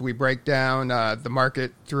podcast as we break down the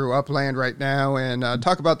market through Upland right now, and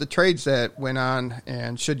talk about the trades that went on,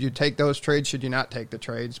 and should you take those trades, should you not take the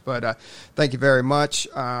trades. But thank you very much.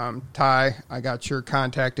 Ty, I got your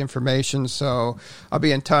contact information, so I'll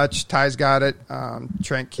be in touch. Ty's got it.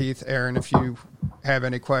 Trent, Keith, Aaron, if you have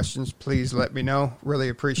any questions, please let me know. Really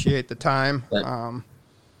appreciate the time.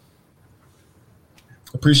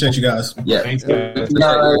 Appreciate you guys. Yeah. Thanks, guys.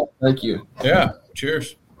 Thank you. Yeah.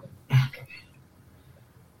 Cheers.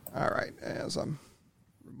 All right. As I'm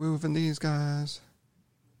removing these guys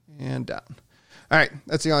and down. All right.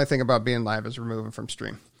 That's the only thing about being live is removing from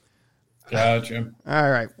stream. Gotcha.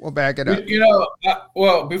 All right. We'll back it up.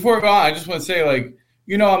 Well, before we go on, I just want to say,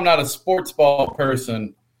 I'm not a sports ball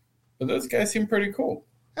person, but those guys seem pretty cool.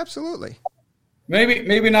 Absolutely.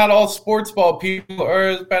 Maybe not all sports ball people are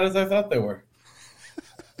as bad as I thought they were.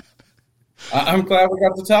 I'm glad we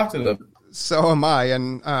got to talk to them. So am I,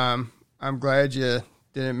 and I'm glad you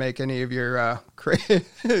didn't make any of your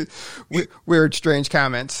weird, strange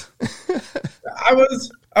comments. I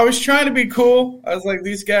was trying to be cool. I was like,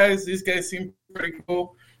 these guys seem pretty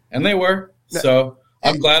cool, and they were. So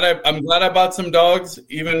I'm glad I bought some dogs,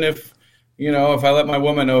 even if if I let my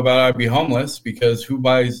woman know about it, I'd be homeless, because who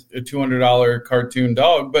buys a $200 cartoon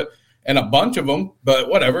dog? And a bunch of them, but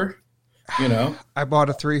whatever. I bought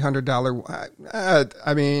a $300.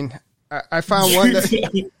 I mean, I found one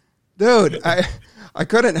that, dude, I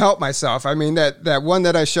couldn't help myself. I mean, that one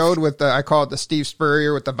that I showed with I call it the Steve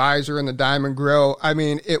Spurrier with the visor and the diamond grill. I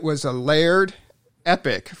mean, it was a layered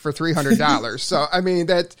epic for $300. So, I mean,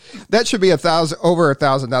 that should be over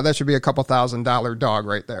 $1,000. That should be a couple $1,000 dog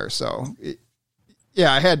right there. So,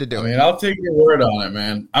 yeah, I had to do it. I mean, I'll take your word on it,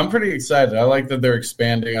 man. I'm pretty excited. I like that they're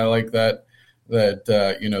expanding. I like that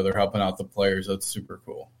they're helping out the players. That's super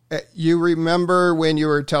cool. You remember when you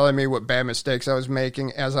were telling me what bad mistakes I was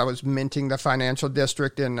making as I was minting the financial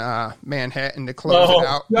district in Manhattan to close it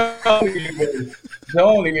out?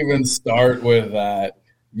 Don't even start with that.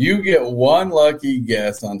 You get one lucky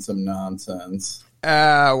guess on some nonsense.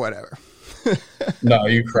 Whatever. No,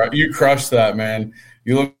 you crushed that, man.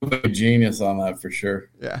 You look like a genius on that for sure.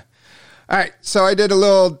 Yeah. All right, so I did a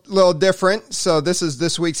little different. So this is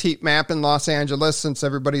this week's heat map in Los Angeles, since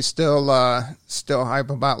everybody's still hype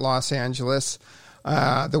about Los Angeles.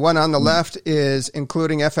 The one on the left is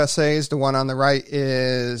including FSAs. The one on the right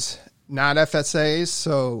is not FSAs.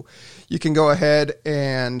 So you can go ahead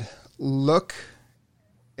and look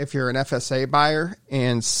if you're an FSA buyer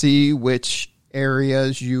and see which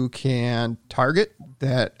areas you can target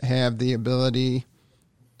that have the ability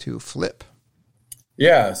to flip.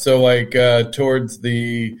 Yeah, so like towards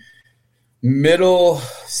the middle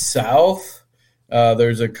south,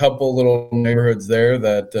 there's a couple little neighborhoods there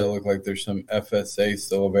that look like there's some FSA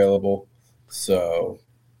still available. So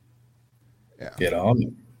get on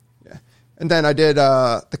it. Yeah. And then I did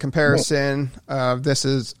the comparison of this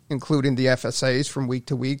is including the FSAs from week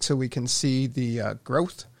to week so we can see the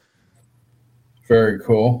growth. Very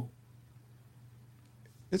cool.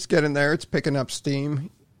 It's getting there. It's picking up steam.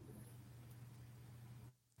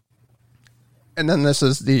 And then this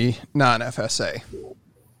is the non-FSA.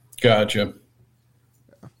 Gotcha.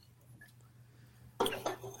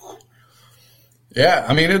 Yeah,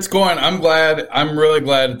 I mean, it's going. I'm really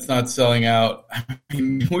glad it's not selling out. I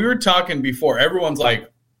mean, we were talking before. Everyone's like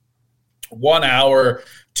 1 hour,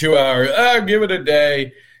 2 hours, give it a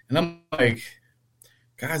day. And I'm like,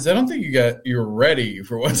 guys, I don't think you're ready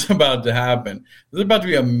for what's about to happen. There's about to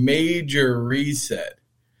be a major reset.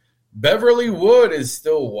 Beverly Wood is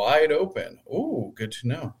still wide open. Oh, good to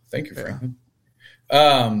know. Thank you, Franklin.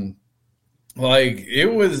 Like it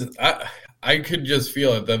was, I could just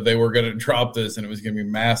feel it that they were going to drop this and it was going to be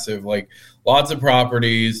massive. Like lots of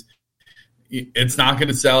properties. It's not going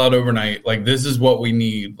to sell out overnight. Like this is what we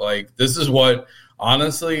need. Like this is what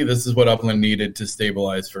Upland needed to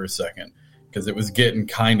stabilize for a second because it was getting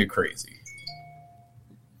kind of crazy.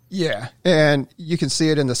 Yeah, and you can see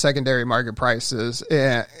it in the secondary market prices.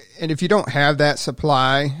 And if you don't have that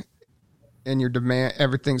supply and your demand,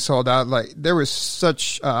 everything's sold out. Like there was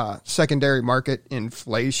such secondary market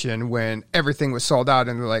inflation when everything was sold out,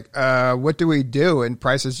 and they're like, what do we do? And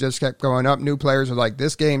prices just kept going up. New players are like,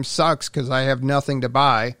 this game sucks because I have nothing to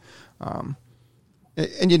buy. And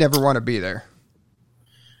you never want to be there.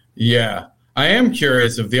 Yeah, I am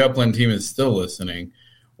curious if the Upland team is still listening.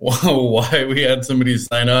 Why we had somebody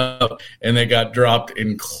sign up and they got dropped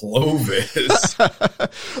in Clovis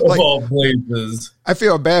of all places. I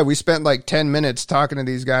feel bad. We spent like 10 minutes talking to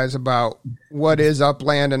these guys about what is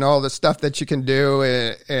Upland and all the stuff that you can do,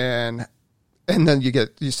 and then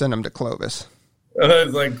you send them to Clovis.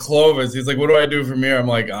 It's like Clovis. He's like, "What do I do from here?" I'm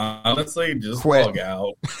like, honestly, just log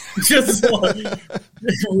out, just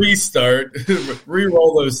restart,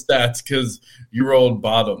 re-roll those stats because you rolled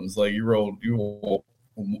bottoms. Like you rolled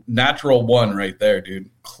natural one right there, dude.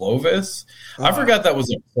 Clovis. I forgot that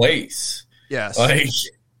was a place. Yes. Like,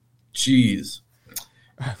 geez.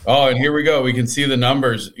 Oh, and here we go. We can see the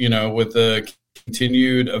numbers. With the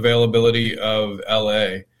continued availability of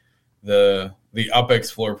LA, the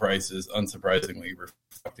UpX floor prices, unsurprisingly,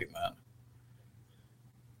 reflecting that.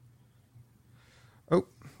 Oh,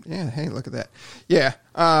 yeah. Hey, look at that. Yeah.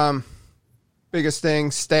 Biggest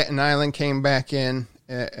thing, Staten Island came back in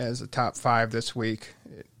as a top 5 this week.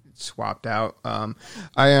 It swapped out.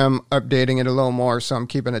 I am updating it a little more, so I'm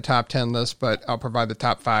keeping a top 10 list, but I'll provide the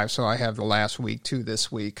top 5, so I have the last week to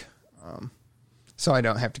this week. So I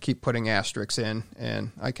don't have to keep putting asterisks in,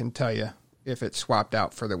 and I can tell you if it swapped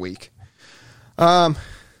out for the week. But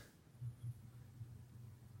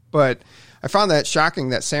I found that shocking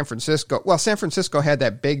that San Francisco had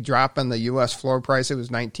that big drop on the U.S. floor price. It was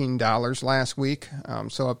 $19 last week,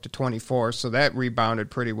 so up to $24. So that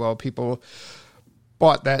rebounded pretty well. People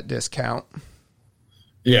bought that discount.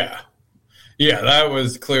 Yeah, that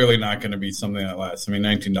was clearly not going to be something that lasts. I mean,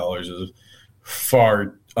 $19 is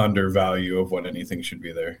far under value of what anything should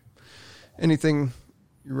be there. Anything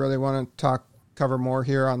you really want to cover more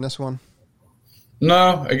here on this one?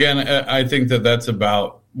 No, again, I think that's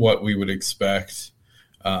about what we would expect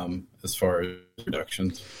as far as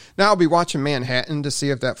reductions. Now I'll be watching Manhattan to see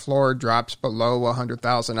if that floor drops below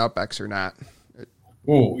 100,000 UpX or not.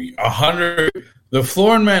 Ooh, 100. The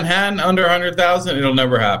floor in Manhattan under 100,000, it'll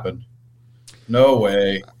never happen. No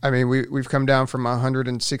way. I mean, we've come down from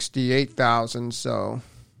 168,000, so.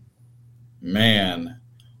 Man,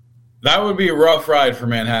 that would be a rough ride for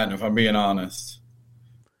Manhattan, if I'm being honest.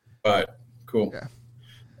 But cool. Yeah.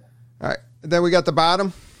 All right. Then we got the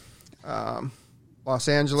bottom. Los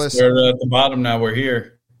Angeles. We're at the bottom now. We're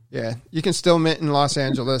here. Yeah, you can still mint in Los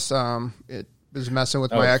Angeles. It was messing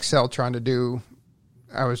with my Excel trying to do.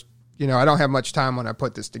 I don't have much time when I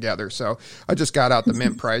put this together, so I just got out the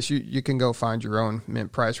mint price. You can go find your own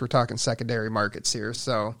mint price. We're talking secondary markets here,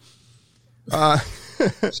 so.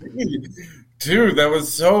 Dude, that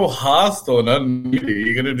was so hostile and unneeded.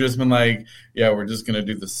 You could have just been like, "Yeah, we're just going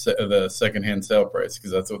to do the secondhand sale price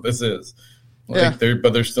because that's what this is." Like, yeah,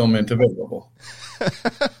 but they're still mint available.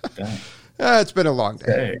 It's been a long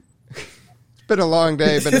day. It's been a long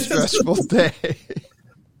day, been a stressful day,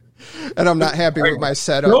 and I'm not happy with my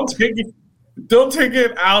setup. Don't take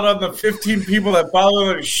it out on the 15 people that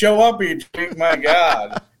follow and show up each week. My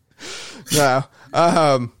God. No,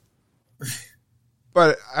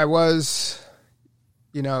 but I was.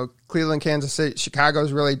 Cleveland, Kansas City,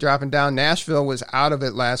 Chicago's really dropping down. Nashville was out of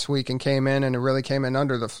it last week and came in, and it really came in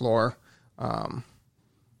under the floor.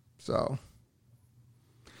 So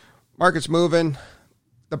market's moving.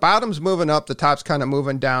 The bottom's moving up. The top's kind of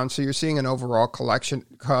moving down. So you're seeing an overall correction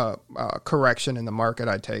in the market.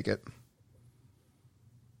 I take it.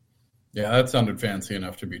 Yeah, that sounded fancy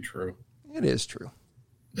enough to be true. It is true.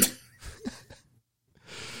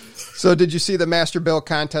 So did you see the Master Build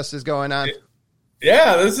contest is going on?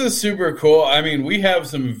 Yeah, this is super cool. I mean, we have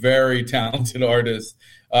some very talented artists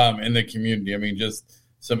in the community. I mean, just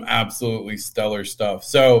some absolutely stellar stuff.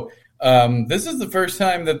 So this is the first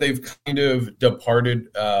time that they've kind of departed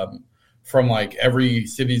from like every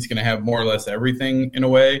city's going to have more or less everything in a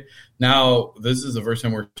way. Now, this is the first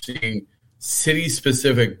time we're seeing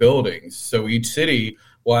city-specific buildings. So each city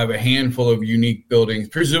will have a handful of unique buildings,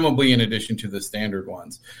 presumably in addition to the standard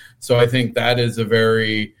ones. So I think that is a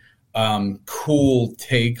very cool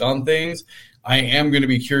take on things. I am going to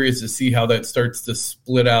be curious to see how that starts to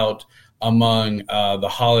split out among the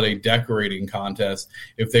holiday decorating contest.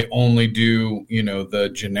 If they only do, the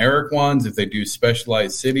generic ones, if they do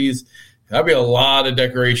specialized cities, that'd be a lot of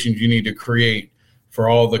decorations you need to create for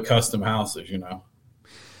all the custom houses,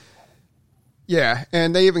 Yeah,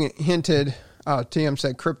 and they even hinted, TM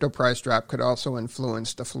said crypto price drop could also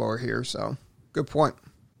influence the floor here, so good point.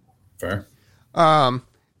 Fair.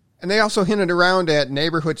 And they also hinted around at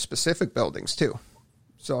neighborhood-specific buildings, too.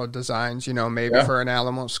 So designs, maybe for an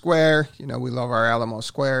Alamo Square. We love our Alamo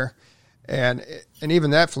Square. And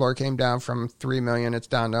even that floor came down from $3 million. It's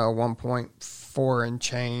down to 1.4 and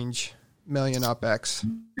change million up X.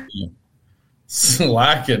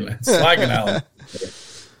 Slacking Alamo.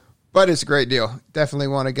 But it's a great deal. Definitely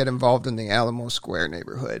want to get involved in the Alamo Square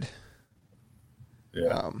neighborhood.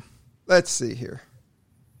 Yeah. Let's see here.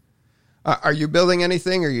 Are you building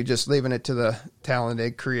anything, or are you just leaving it to the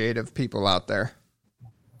talented, creative people out there?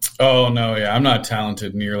 Oh, no, yeah. I'm not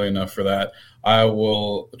talented nearly enough for that. I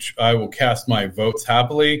will cast my votes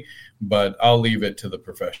happily, but I'll leave it to the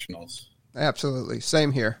professionals. Absolutely.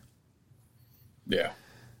 Same here. Yeah.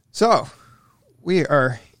 So we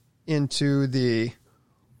are into the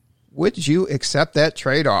would you accept that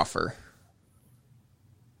trade offer?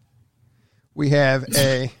 We have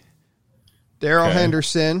a Darrell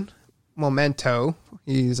Henderson memento.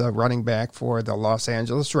 He's a running back for the Los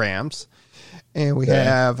Angeles Rams. And we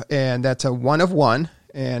have, and that's a 1 of 1,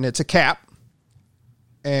 and it's a cap.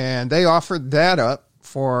 And they offered that up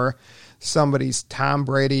for somebody's Tom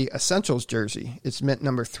Brady Essentials jersey. It's mint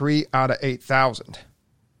number 3 out of 8,000.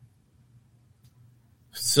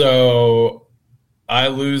 So I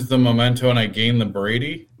lose the memento and I gain the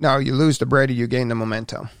Brady? No, you lose the Brady, you gain the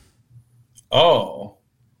memento. Oh,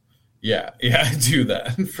 yeah, I do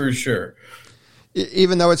that for sure.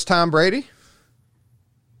 Even though it's Tom Brady?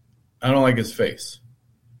 I don't like his face.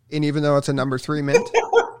 And even though it's a number 3 mint?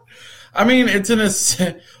 I mean, it's a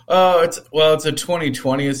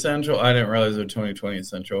 2020 essential. I didn't realize it was a 2020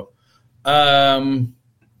 essential. No,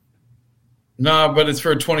 but it's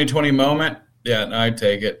for a 2020 moment. Yeah, no, I'd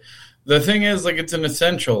take it. The thing is, like, it's an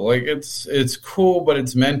essential. Like, it's cool, but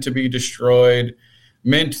it's meant to be destroyed.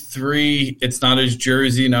 Mint 3, it's not his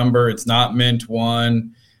jersey number. It's not mint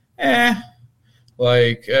 1.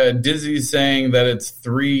 Like, Dizzy's saying that it's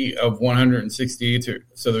 3 of 168.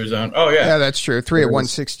 So there's yeah, that's true. 3 of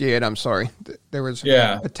 168. I'm sorry. There was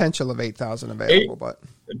potential of 8,000 available, but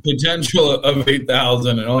potential of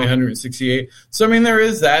 8,000 and only 168. So I mean, there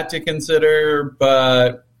is that to consider,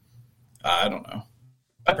 but I don't know.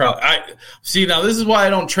 I see now. This is why I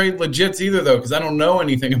don't trade legits either, though, because I don't know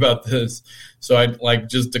anything about this. So I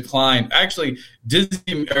just declined. Actually,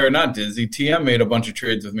 TM made a bunch of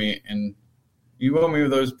trades with me, and you owe me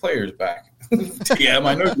those players back. TM,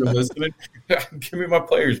 I know you're listening. Give me my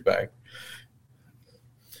players back.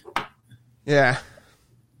 Yeah.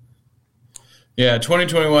 Yeah,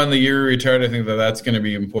 2021, the year he retired. I think that's going to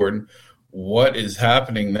be important. What is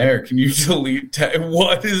happening there? Can you delete?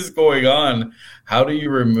 What is going on? How do you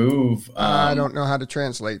remove? I don't know how to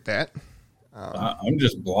translate that. I'm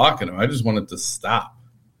just blocking him. I just want it to stop.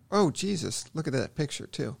 Oh, Jesus. Look at that picture,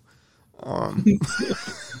 too.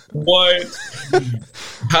 What?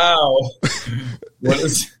 How? What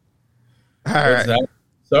is? All right. That?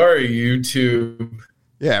 Sorry, YouTube.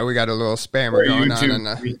 Yeah, we got a little spammer going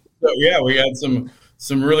on. Yeah, we got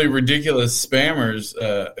some really ridiculous spammers.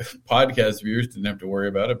 Podcast viewers didn't have to worry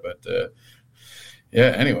about it, but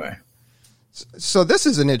yeah. Anyway, so this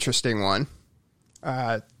is an interesting one.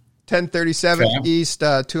 1037 East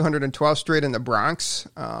 212th Street in the Bronx.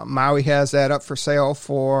 Maui has that up for sale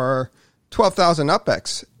for $12,000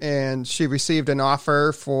 UPEX, and she received an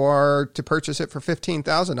offer to purchase it for $15,000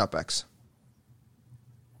 UPEX.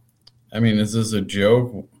 I mean, is this a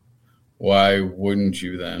joke? Why wouldn't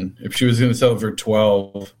you then? If she was going to sell it for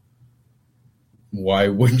 12, why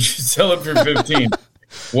wouldn't you sell it for 15?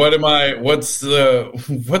 What's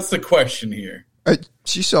the question here?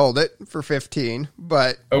 She sold it for 15,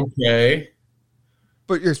 but okay.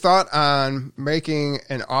 But your thought on making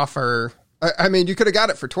an offer? I mean, you could have got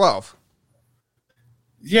it for 12.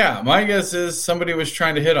 Yeah, my guess is somebody was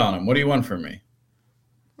trying to hit on him. What do you want from me?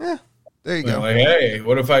 Yeah, there you go. Like, hey,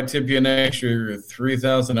 what if I tip you an extra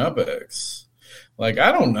 3,000 UPEX? Like,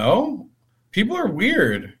 I don't know. People are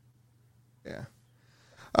weird. Yeah.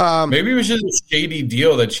 Maybe it was just a shady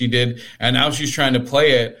deal that she did, and now she's trying to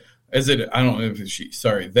play it. I don't know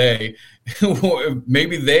if they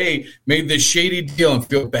maybe they made this shady deal and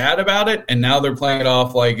feel bad about it, and now they're playing it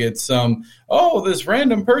off like it's this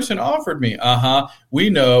random person offered me. We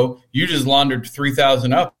know you just laundered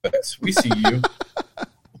 3,000 UPEX. We see you.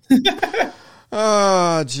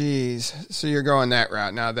 Oh, geez. So you're going that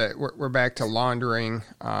route now that we're back to laundering.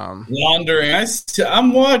 Laundering.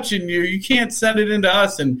 I'm watching you. You can't send it into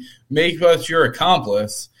us and make us your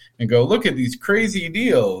accomplice and go, look at these crazy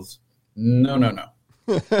deals. No.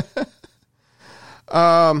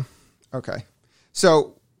 Okay.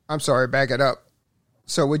 So I'm sorry, back it up.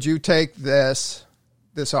 So would you take this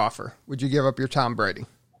offer? Would you give up your Tom Brady?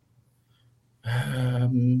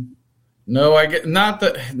 No, I get not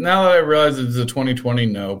that. Now that I realize it's a 2020,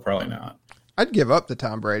 no, probably not. I'd give up the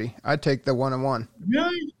Tom Brady. I'd take the 1-1.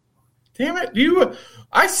 Really? Damn it!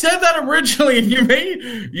 I said that originally, and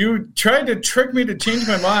you tried to trick me to change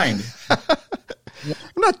my mind. I'm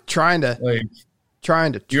not trying to.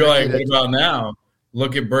 You're like, what about now?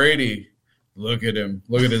 Look at Brady. Look at him.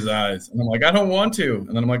 Look at his eyes. And I'm like, I don't want to. And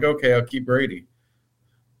then I'm like, okay, I'll keep Brady.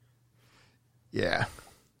 Yeah.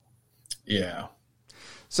 Yeah.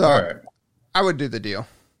 So right. I would do the deal.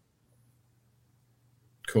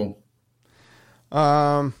 Cool.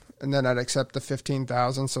 And then I'd accept the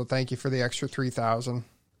 $15,000. So thank you for the extra $3,000.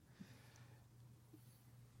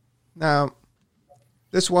 Now,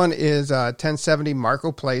 this one is 1070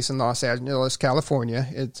 Marco Place in Los Angeles, California.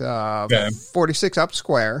 It's 46 up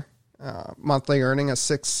square. Monthly earning of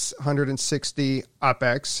 660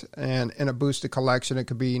 UPEX, and in a boosted collection it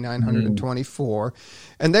could be 924.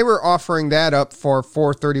 And they were offering that up for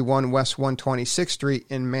 431 West 126th Street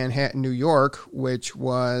in Manhattan, New York, which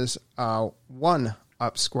was 1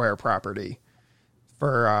 up square property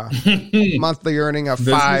for monthly earning of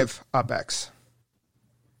 5 UPEX.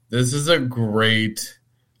 This is a great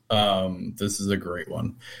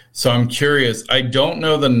one. So I'm curious. I don't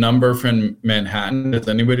know the number from Manhattan. Does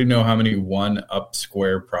anybody know how many 1 up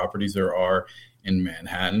square properties there are in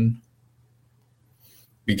Manhattan?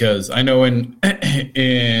 Because I know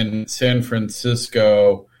in San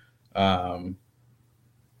Francisco,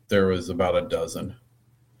 there was about a dozen.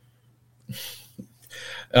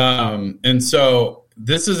 And so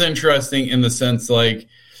this is interesting in the sense like,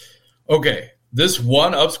 okay, this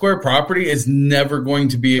 1 up square property is never going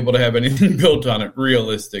to be able to have anything built on it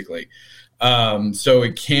realistically. So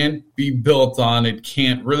it can't be built on. It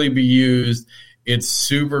can't really be used. It's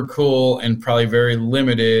super cool and probably very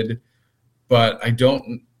limited, but I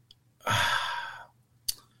don't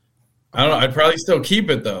know. I'd probably still keep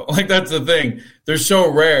it though. Like that's the thing. They're so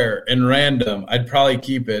rare and random. I'd probably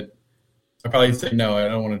keep it. I'd probably say, no, I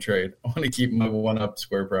don't want to trade. I want to keep my 1 up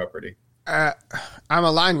square property. I'm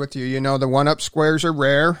aligned with you. The 1 up squares are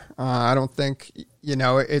rare. I don't think,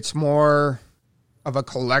 it's more of a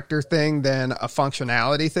collector thing than a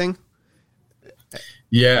functionality thing.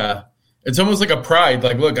 Yeah. It's almost like a pride.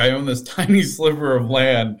 Like, look, I own this tiny sliver of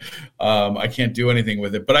land. I can't do anything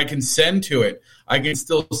with it, but I can send to it. I can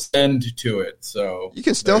still send to it. So you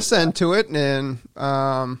can still send to it. And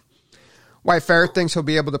White Ferret thinks he'll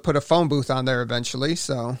be able to put a phone booth on there eventually.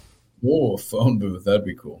 So Oh, a phone booth. That'd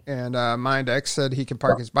be cool. And MindX said he can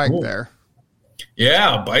park his bike there.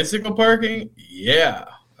 Yeah, bicycle parking. Yeah,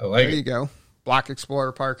 I like it. There you go. Block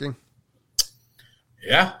Explorer parking.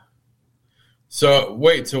 Yeah. So,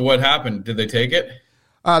 wait, so what happened? Did they take it?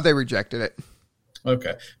 They rejected it.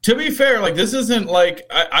 Okay. To be fair, like, this isn't like,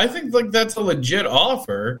 I think, like, that's a legit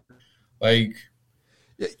offer. Like,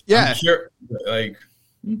 yeah. I'm sure, like,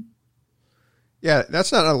 yeah,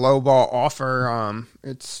 that's not a lowball offer.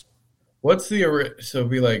 It's. What's the, so it'd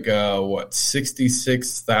be like, what,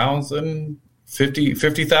 66,000?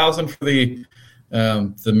 50,000 for the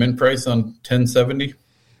mint price on 1070?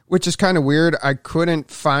 Which is kind of weird. I couldn't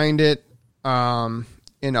find it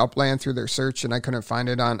in Upland through their search, and I couldn't find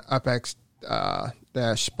it on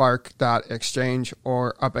upx-spark.exchange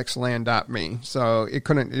or upxland.me. So it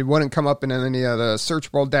wouldn't come up in any of the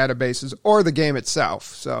searchable databases or the game itself.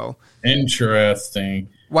 So interesting.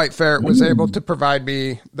 White Ferret was able to provide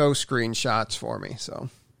me those screenshots for me. So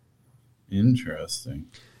interesting.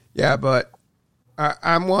 Yeah, but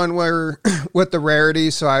I'm one where with the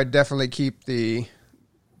rarity, so I definitely keep the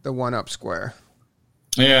 1-up square.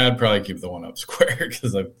 Yeah, I'd probably keep the 1-up square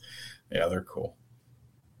because they're cool.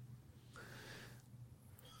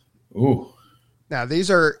 Ooh. Now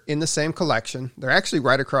these are in the same collection. They're actually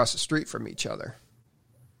right across the street from each other.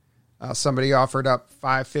 Somebody offered up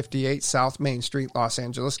 558 South Main Street, Los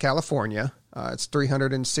Angeles, California. It's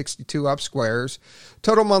 362 up squares.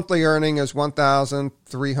 Total monthly earning is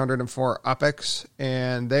 1,304 UPX,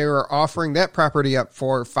 and they were offering that property up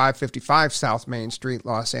for 555 South Main Street,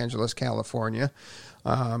 Los Angeles, California,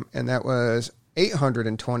 and that was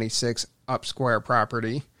 826 up square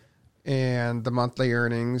property, and the monthly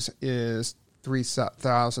earnings is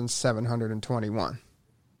 3,721.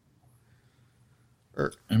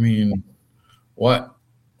 I mean, what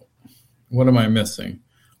am I missing?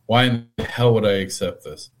 Why in the hell would I accept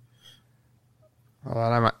this? Hold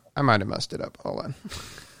on, I might have messed it up. Hold on.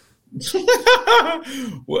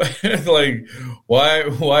 Like,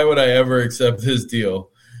 why would I ever accept this deal?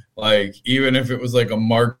 Like, even if it was like a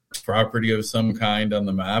marked property of some kind on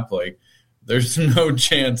the map, like, there's no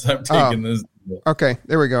chance I'm taking this deal. Okay,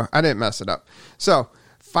 there we go. I didn't mess it up. So,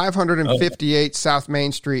 558 South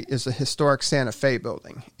Main Street is a historic Santa Fe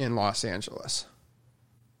building in Los Angeles.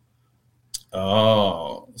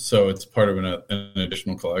 Oh, so it's part of an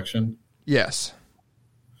additional collection? Yes.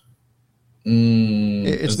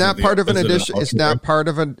 It's not part of an addition. It's not part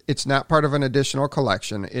of an additional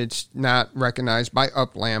collection. It's not recognized by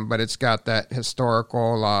Upland, but it's got that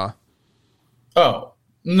historical. Oh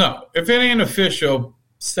no! If it ain't official,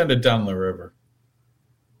 send it down the river.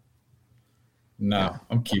 No, yeah.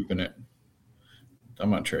 I'm keeping it. I'm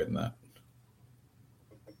not trading that.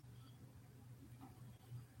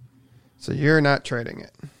 So you're not trading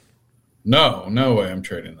it? No way I'm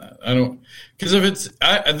trading that. I don't, because if it's,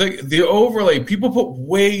 I think the overlay, people put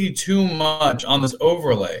way too much on this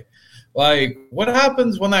overlay. Like, what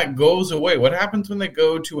happens when that goes away? What happens when they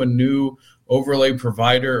go to a new overlay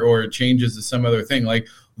provider or it changes to some other thing? Like,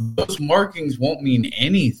 those markings won't mean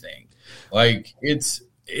anything. Like, it's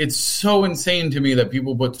so insane to me that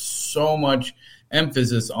people put so much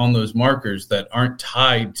emphasis on those markers that aren't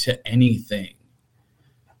tied to anything.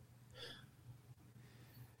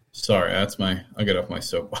 Sorry, I'll get off my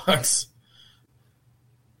soapbox.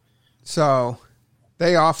 So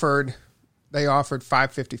they offered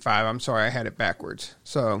 555. I'm sorry, I had it backwards.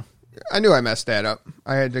 So I knew I messed that up.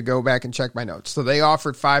 I had to go back and check my notes. So they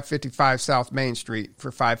offered 555 South Main Street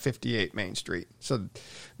for 558 Main Street. So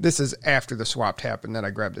this is after the swap happened that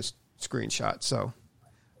I grabbed this screenshot. So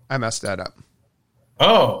I messed that up.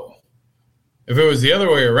 Oh. If it was the other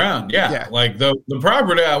way around, yeah. Like the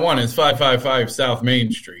property I want is 555 South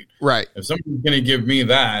Main Street. Right. If somebody's going to give me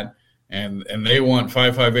that and they want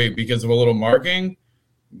 558 because of a little marking,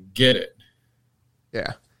 get it.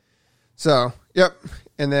 Yeah. So, yep.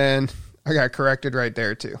 And then I got corrected right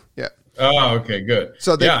there too. Yep. Oh, okay, good.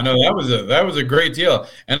 So that was a great deal.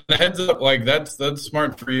 And heads up, like that's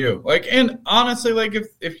smart for you. Like, and honestly, like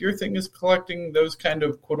if your thing is collecting those kind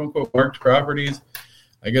of quote unquote marked properties,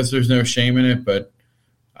 I guess there's no shame in it, but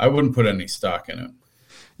I wouldn't put any stock in it.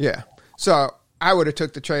 Yeah. So I would have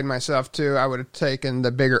took the trade myself too. I would have taken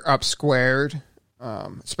the bigger up squared,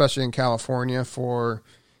 especially in California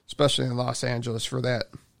especially in Los Angeles for that.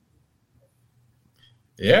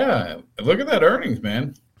 Yeah. Look at that earnings,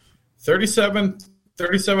 man.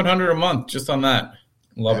 $3,700 a month just on that.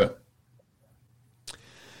 Love it.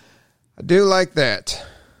 I do like that.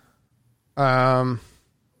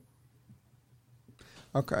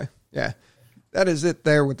 Okay. Yeah. That is it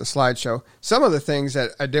there with the slideshow. Some of the things that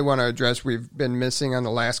I did want to address we've been missing on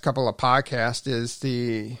the last couple of podcasts is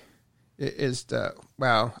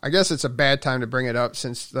I guess it's a bad time to bring it up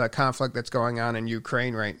since the conflict that's going on in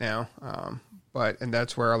Ukraine right now. And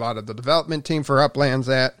that's where a lot of the development team for Upland's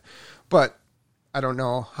at. But I don't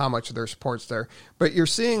know how much of their support's there. But you're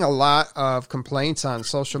seeing a lot of complaints on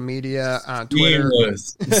social media, on Twitter.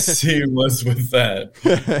 Seamless with that.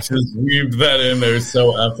 Just weave that in there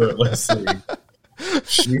so effortlessly.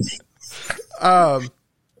 Go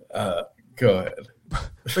ahead.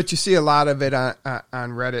 But you see a lot of it on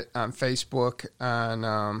Reddit, on Facebook,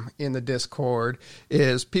 on in the Discord,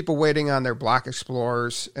 is people waiting on their block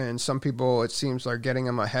explorers, and some people, it seems, are getting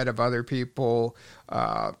them ahead of other people.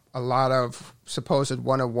 A lot of supposed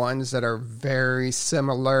 101s that are very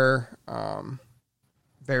similar block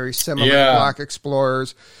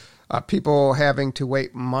explorers. People having to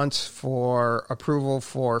wait months for approval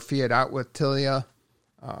for Fiat Out with Tilia.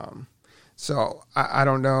 So I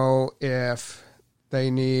don't know if they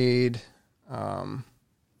need.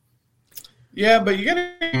 Yeah, but you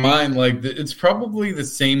gotta keep in mind, like, it's probably the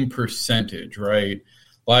same percentage, right?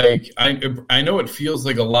 Like, I know it feels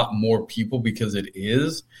like a lot more people because it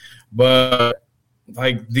is, but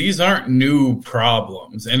like, these aren't new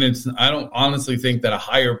problems, and I don't honestly think that a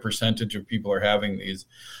higher percentage of people are having these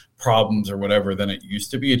problems or whatever than it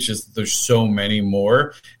used to be. It's just there's so many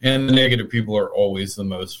more, and the negative people are always the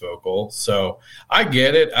most vocal. So I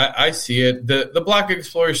get it. I see it. The Block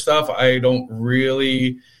Explorer stuff, I don't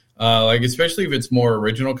really like, especially if it's more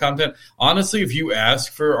original content. Honestly, if you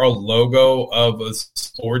ask for a logo of a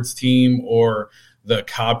sports team or the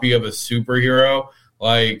copy of a superhero,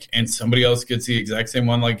 like, and somebody else gets the exact same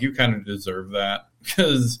one, like, you kind of deserve that,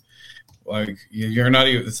 because like, you're not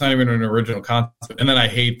even, it's not even an original concept. And then I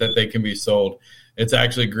hate that they can be sold. It's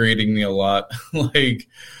actually grating me a lot. like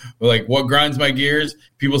what grinds my gears?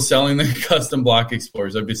 People selling their custom Block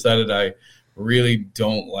Explorers. I've decided I really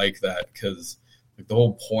don't like that, because like, the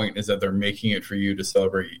whole point is that they're making it for you to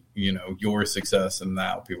celebrate, your success. And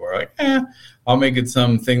now people are like, I'll make it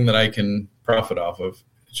something that I can profit off of.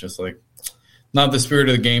 It's just like, not the spirit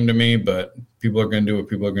of the game to me, but people are going to do what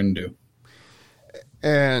people are going to do.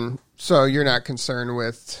 And so you're not concerned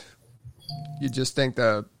with, you just think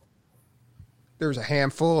there's a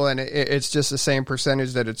handful and it's just the same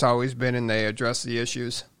percentage that it's always been, and they address the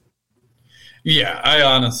issues? Yeah, I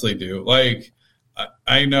honestly do. Like,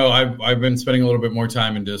 I know I've been spending a little bit more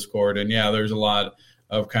time in Discord, and yeah, there's a lot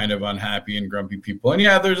of kind of unhappy and grumpy people. And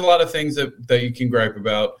yeah, there's a lot of things that you can gripe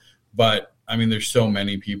about, but I mean, there's so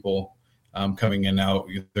many people coming in now.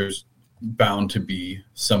 There's bound to be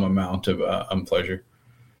some amount of unpleasure.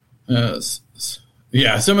 Yeah,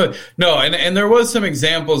 and there was some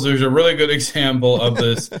examples. There's a really good example of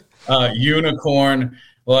this unicorn,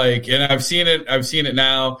 like, and I've seen it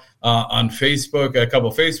now on Facebook, a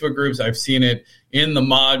couple Facebook groups. I've seen it in the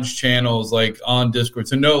mods channels, like on Discord.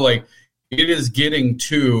 So no, like, it is getting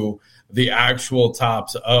to the actual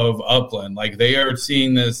tops of Upland. Like, they are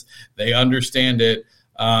seeing this, they understand it,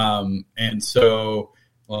 and so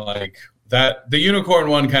like that, the unicorn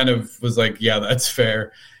one kind of was like, yeah, that's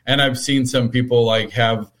fair. And I've seen some people like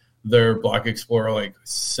have their Block Explorer like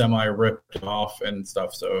semi ripped off and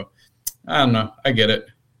stuff. So I don't know. I get it.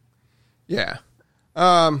 Yeah.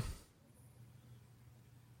 I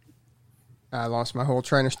lost my whole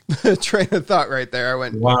train of thought right there. I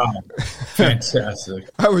went, wow, fantastic.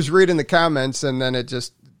 I was reading the comments and then it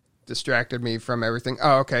just distracted me from everything.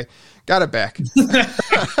 Oh, okay. Got it back.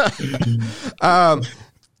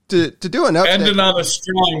 To do an update. Ending on a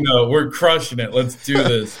strong note. We're crushing it. Let's do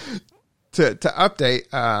this. To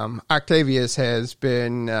update, Octavius has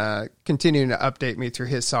been continuing to update me through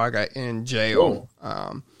his saga in jail.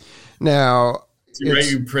 Now, does he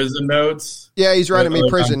write you prison notes? Yeah, he's writing me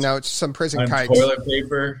prison notes, some prison kikes. Toilet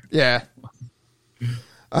paper? Yeah.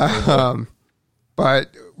 But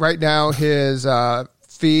right now his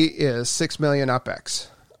fee is $6 million UpX.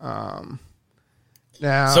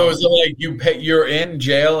 Now, so is it like you're in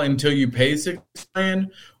jail until you pay $6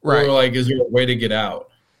 million, right? Or like, is there a way to get out?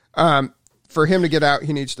 For him to get out,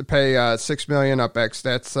 he needs to pay $6 million UpX.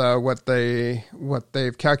 That's what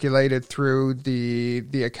they've calculated through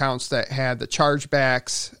the accounts that had the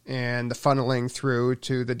chargebacks and the funneling through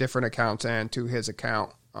to the different accounts and to his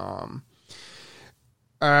account.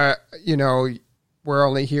 We're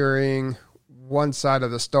only hearing one side of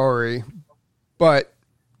the story, but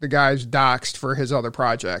the guy's doxxed for his other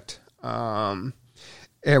project. And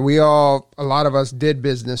a lot of us did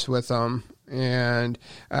business with him. And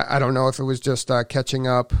I don't know if it was just catching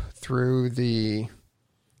up through the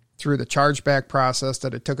chargeback process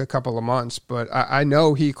that it took a couple of months, but I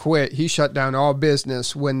know he quit. He shut down all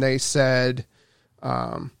business when they said,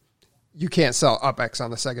 you can't sell UpX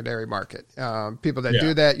on the secondary market. People that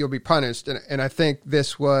do that, you'll be punished. And I think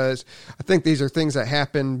these are things that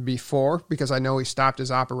happened before, because I know he stopped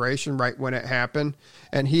his operation right when it happened.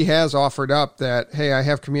 And he has offered up that, hey, I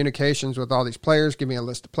have communications with all these players. Give me a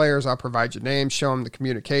list of players. I'll provide your names, show them the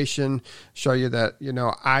communication, show you that,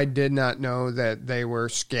 I did not know that they were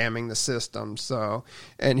scamming the system. So,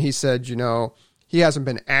 and he said, he hasn't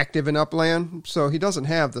been active in Upland, so he doesn't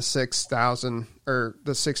have the $6,000 or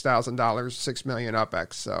the $6,000, $6 million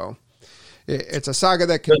UpX. So it's a saga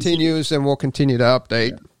that continues, and we'll continue to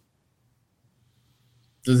update.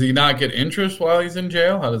 Does he not get interest while he's in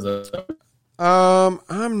jail? How does that?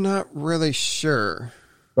 I'm not really sure,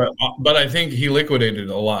 but I think he liquidated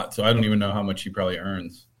a lot, so I don't even know how much he probably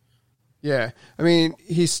earns. Yeah, I mean,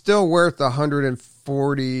 he's still worth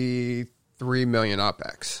 $143 million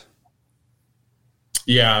UpX.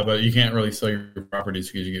 Yeah, but you can't really sell your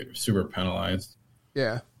properties because you get super penalized.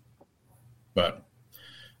 Yeah. But,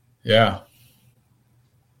 yeah.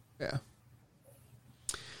 Yeah.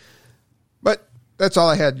 But that's all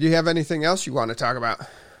I had. Do you have anything else you want to talk about?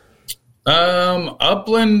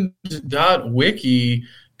 Upland.wiki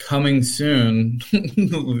coming soon.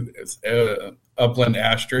 Upland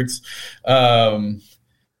asterisks.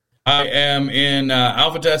 I am in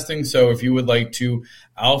alpha testing, so if you would like to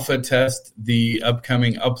alpha test the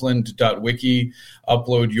upcoming upland.wiki,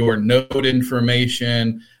 upload your node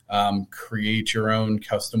information, create your own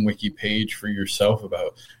custom wiki page for yourself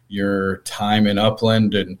about your time in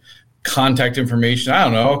Upland and contact information. I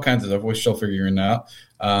don't know, all kinds of stuff. We're still figuring it out.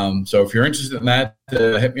 So if you're interested in that,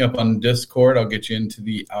 hit me up on Discord. I'll get you into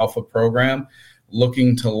the alpha program.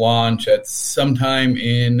 Looking to launch at sometime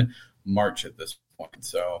in March at this point.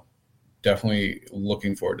 So definitely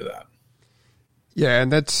looking forward to that. Yeah,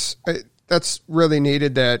 and that's really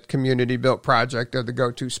needed, that community built project of the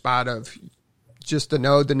go-to spot of just the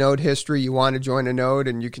node history. You want to join a node,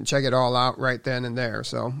 and you can check it all out right then and there.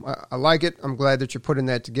 So I like it. I'm glad that you're putting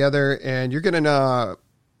that together, and you're getting a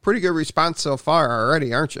pretty good response so far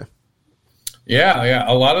already, aren't you? Yeah.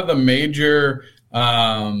 A lot of the major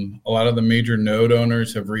node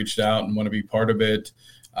owners have reached out and want to be part of it.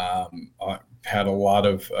 Had a lot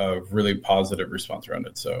of really positive response around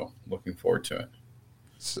it, so looking forward to it.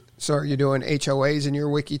 So are you doing HOAs in your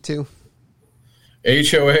wiki too?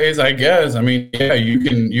 HOAs, I guess. I mean, yeah,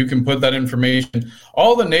 you can put that information.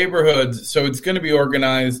 All the neighborhoods, so it's going to be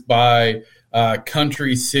organized by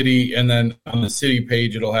country, city, and then on the city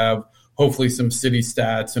page it'll have hopefully some city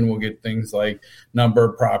stats, and we'll get things like number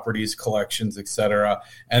of properties, collections, etc.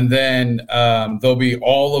 And then there'll be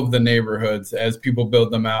all of the neighborhoods as people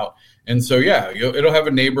build them out. And so, yeah, it'll have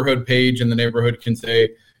a neighborhood page, and the neighborhood can say,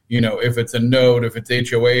 if it's a node, if it's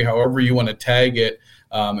HOA, however you want to tag it.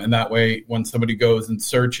 And that way, when somebody goes and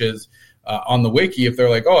searches on the wiki, if they're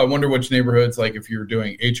like, oh, I wonder which neighborhoods, like if you're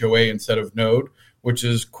doing HOA instead of node, which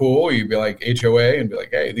is cool, you'd be like HOA and be like,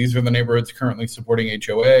 hey, these are the neighborhoods currently supporting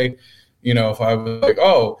HOA. If I was like,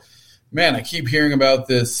 oh, man, I keep hearing about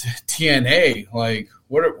this TNA, like,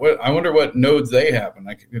 what I wonder what nodes they have. And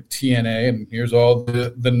I could get TNA, and here's all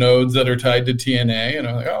the nodes that are tied to TNA. And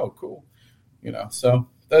I'm like, oh, cool. So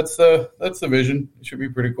that's the vision. It should be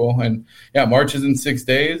pretty cool. And yeah, March is in 6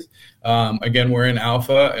 days. Again, we're in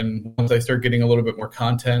alpha. And once I start getting a little bit more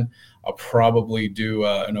content, I'll probably do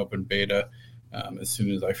an open beta as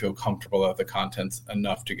soon as I feel comfortable that the content's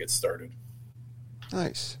enough to get started.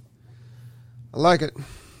 Nice. I like it.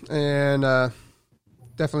 And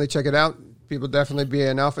definitely check it out. People definitely be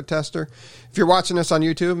an alpha tester. If you're watching us on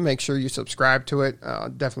YouTube, make sure you subscribe to it.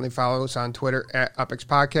 Definitely follow us on Twitter at UpX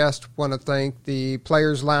Podcast. Want to thank the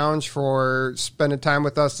Players Lounge for spending time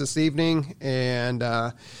with us this evening. And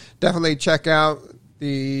definitely check out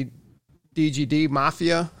the DGD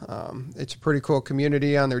Mafia. It's a pretty cool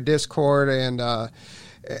community on their Discord. And I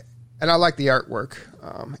like the artwork.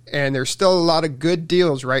 And there's still a lot of good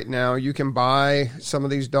deals right now. You can buy some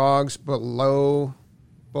of these dogs below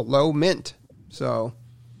mint. So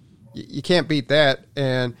you can't beat that.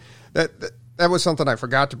 And that was something I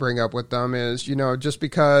forgot to bring up with them is, just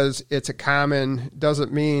because it's a common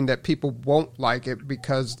doesn't mean that people won't like it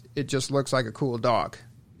because it just looks like a cool dog,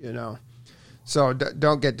 So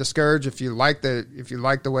don't get discouraged if you like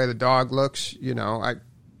the way the dog looks, you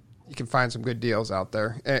can find some good deals out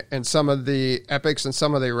there. And some of the epics and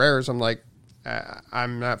some of the rares, I'm like,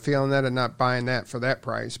 I'm not feeling that and not buying that for that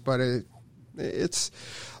price. But it's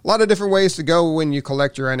a lot of different ways to go when you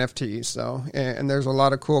collect your NFTs. So, and there's a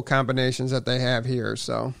lot of cool combinations that they have here.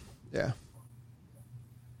 So, yeah.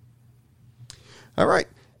 All right.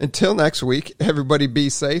 Until next week, everybody be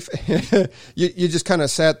safe. You just kind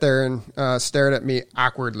of sat there and stared at me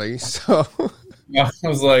awkwardly. So I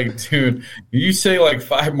was like, dude, you say like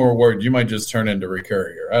 5 more words, you might just turn into Rick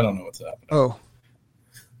Courier. I don't know what's happening. Oh.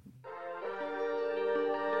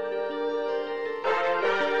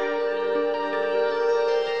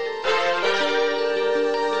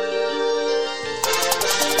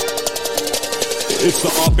 It's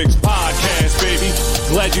the Optics Podcast, baby.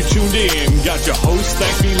 Glad you tuned in. Got your host,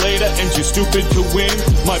 thank me later, and you're stupid to win.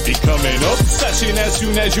 Might be coming up. Session as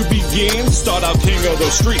soon as you begin. Start out king of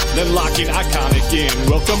the street, then lock in iconic in.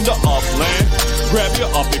 Welcome to Offland. Grab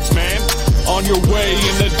your Optics, man. On your way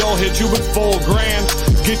in the door, hit you with $4 grand.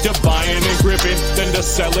 Get to buying and gripping, then to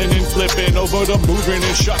selling and flipping. Over to moving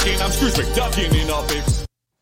and shucking. I'm Scrooge McDuckin in Optics.